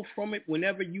pull from it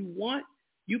whenever you want,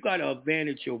 you got an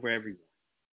advantage over everyone.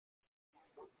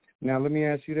 Now let me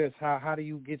ask you this: How do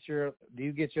you get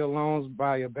your loans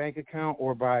by a bank account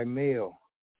or by mail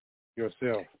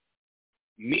yourself?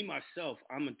 Me myself,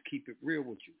 I'm gonna keep it real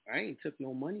with you. I ain't took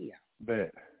no money out.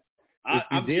 Bet.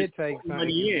 I'm just putting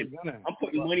money in. I'm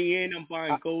putting money in. I'm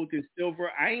buying gold and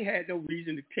silver. I ain't had no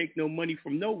reason to take no money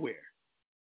from nowhere.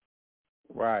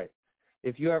 Right.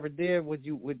 If you ever did, would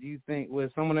you think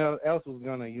someone else was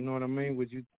gonna? You know what I mean?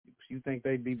 Would you think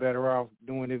they'd be better off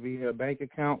doing it via a bank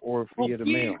account or via the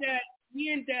mail?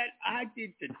 Being that I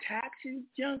did the tax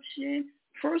injunction,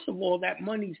 first of all, that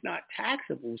money's not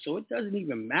taxable, so it doesn't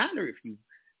even matter if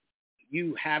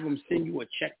you have them send you a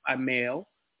check by mail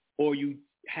or you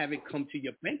have it come to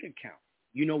your bank account.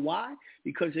 You know why?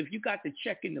 Because if you got the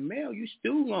check in the mail, you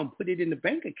still gonna put it in the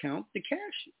bank account to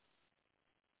cash it.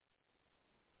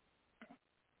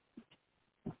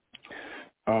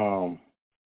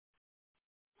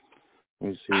 Let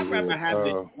me see. I'd rather have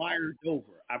it wired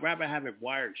over. I'd rather have it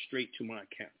wired straight to my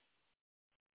account.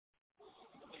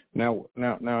 Now,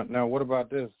 what about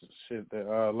this shit?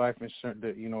 The life insurance,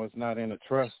 it's not in a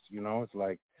trust. It's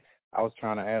like I was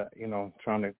trying to add,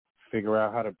 trying to figure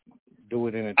out how to do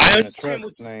it in a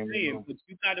trust name. But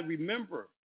you got to remember,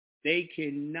 they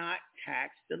cannot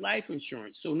tax the life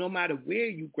insurance. So no matter where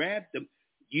you grab them,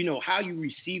 how you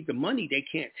receive the money, they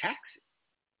can't tax it.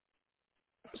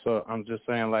 So I'm just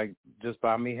saying, like, just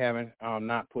by me having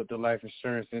not put the life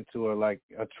insurance into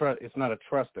a trust, it's not a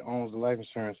trust that owns the life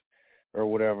insurance or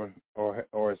whatever, or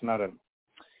it's not a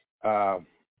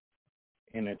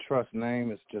in a trust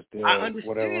name. It's just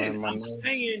whatever in my name. I'm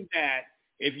saying that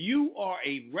if you are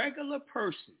a regular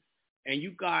person and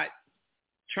you got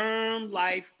term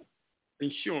life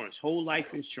insurance, whole life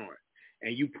insurance,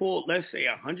 and you pull, let's say,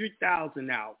 $100,000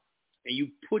 out, and you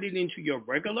put it into your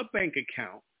regular bank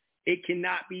account, it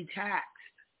cannot be taxed.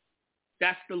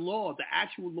 That's the law. The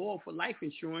actual law for life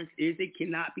insurance is it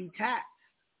cannot be taxed.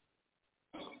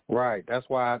 Right. That's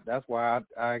why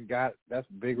I got. That's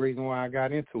a big reason why I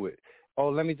got into it. Oh,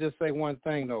 let me just say one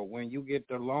thing though. When you get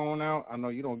the loan out, I know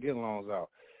you don't get loans out,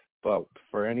 but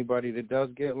for anybody that does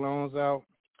get loans out,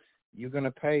 you're gonna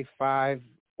pay 5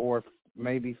 or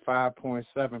maybe 5.7%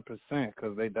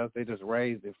 because they just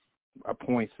raised it a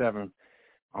 0.7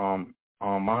 on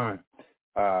mine.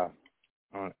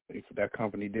 If that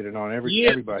company did it on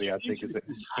everybody, I think it's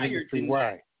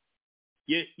industry-wide.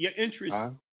 Your interest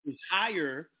is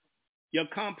higher. Your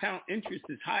compound interest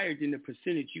is higher than the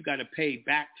percentage you got to pay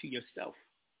back to yourself.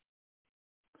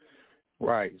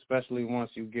 Right, especially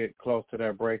once you get close to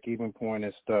that break-even point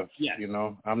and stuff. Yes.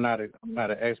 I'm not an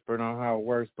expert on how it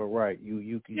works, but right,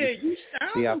 you can. Yeah, you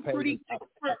sound pretty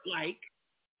expert like.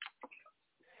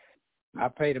 I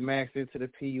paid the max into the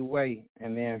PUA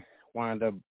and then wind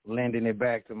up lending it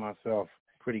back to myself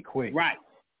pretty quick. Right.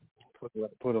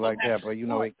 Put it like that, but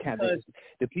it can't.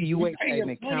 The PUA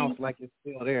payment counts like it's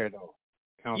still there, though.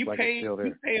 Counts like it's still there.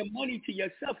 You pay money to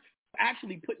yourself,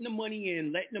 actually putting the money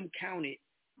in, letting them count it,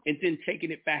 and then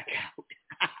taking it back out.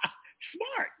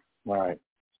 Smart. Right.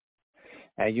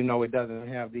 And it doesn't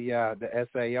have the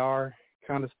SAR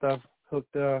kind of stuff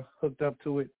hooked up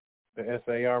to it. The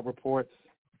SAR reports.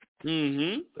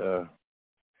 Mm-hmm.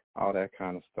 All that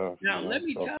kind of stuff. Now, let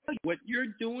me tell you, what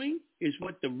you're doing is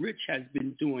what the rich has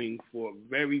been doing for a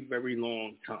very, very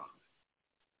long time.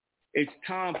 It's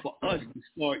time for us to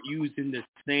start using the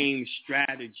same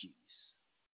strategies.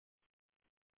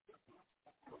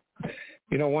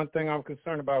 One thing I'm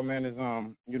concerned about, man, is I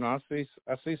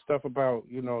see stuff about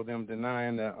them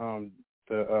denying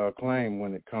the claim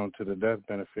when it comes to the death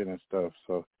benefit and stuff.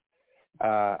 So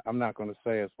I'm not going to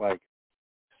say it's like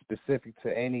specific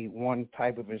to any one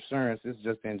type of insurance. It's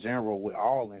just in general with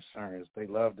all insurance. They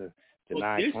love to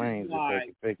deny claims if they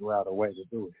can figure out a way to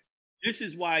do it. This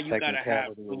is why you got to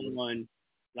have someone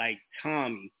like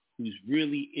Tommy who's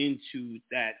really into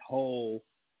that whole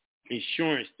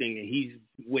insurance thing, and he's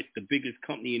with the biggest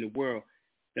company in the world.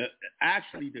 The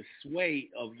sway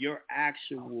of your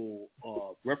actual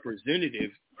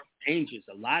representative changes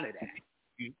a lot of that.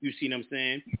 You see what I'm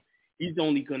saying? He's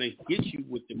only going to get you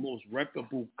with the most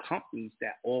reputable companies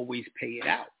that always pay it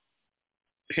out.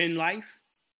 Penn Life.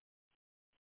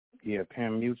 Yeah,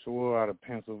 Penn Mutual out of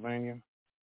Pennsylvania.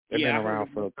 They've been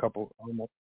around for a couple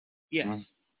almost. Yes,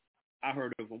 I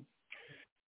heard of them.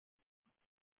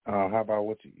 How about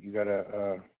what you got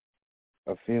a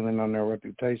feeling on their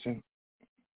reputation?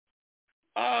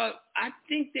 I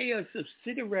think they are a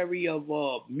subsidiary of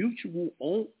Mutual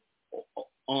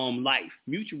Life.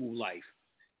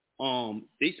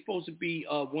 They supposed to be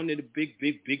one of the big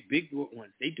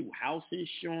ones. They do house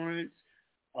insurance,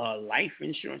 life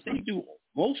insurance. They do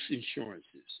most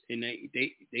insurances, and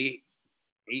they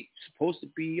supposed to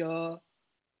be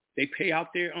they pay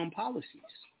out their policies.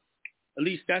 At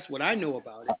least that's what I know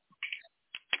about it.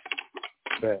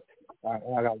 But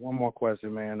I got one more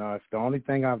question, man. If the only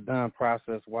thing I've done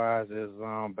process-wise is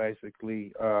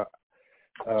basically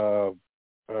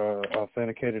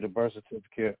authenticated a birth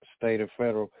certificate, state or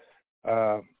federal,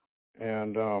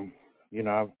 and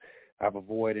I've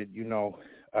avoided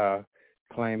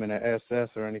claiming an SS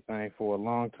or anything for a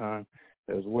long time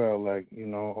as well, like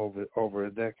over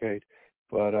a decade.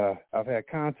 But I've had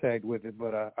contact with it,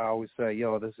 but I always say,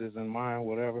 yo, this isn't mine,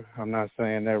 whatever. I'm not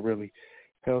saying that really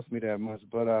helps me that much,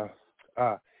 but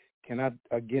can I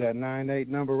get a 98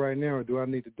 number right now, or do I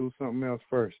need to do something else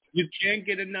first? You can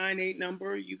get a 98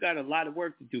 number. You got a lot of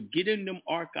work to do. Get in them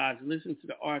archives, listen to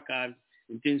the archives,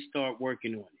 and then start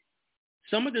working on it.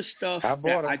 Some of the stuff I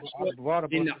bought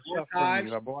in the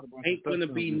archives ain't going to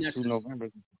be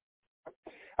necessary.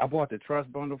 I bought the trust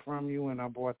bundle from you, and I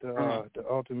bought the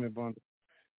ultimate bundle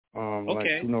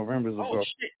like 2 Novembers ago. Oh,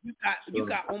 shit. You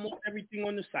got almost everything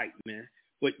on the site, man.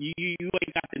 But you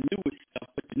ain't got the newest stuff,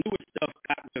 but the newest stuff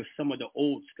got rid of some of the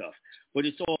old stuff. But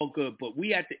it's all good. But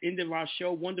we at the end of our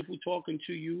show. Wonderful talking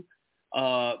to you.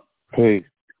 Hey.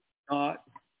 All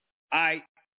right,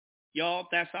 y'all,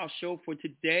 that's our show for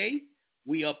today.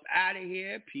 We up out of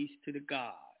here. Peace to the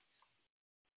gods.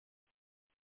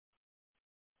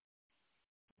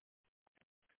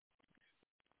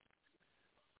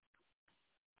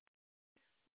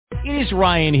 It is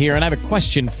Ryan here, and I have a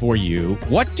question for you.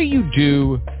 What do you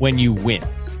do when you win?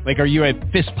 Like, are you a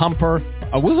fist pumper,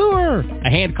 a woohooer, a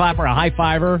hand clapper, a high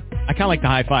fiver? I kind of like the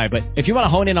high five, but if you want to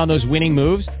hone in on those winning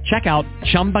moves, check out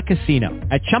Chumba Casino.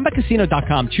 At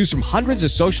ChumbaCasino.com, choose from hundreds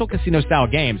of social casino-style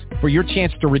games for your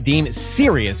chance to redeem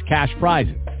serious cash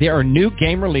prizes. There are new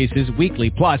game releases weekly,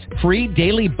 plus free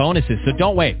daily bonuses, so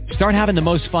don't wait. Start having the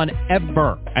most fun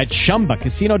ever at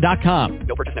ChumbaCasino.com.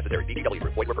 No purchase necessary. VGW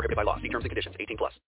Group. Void where prohibited by law. See terms and conditions. 18+.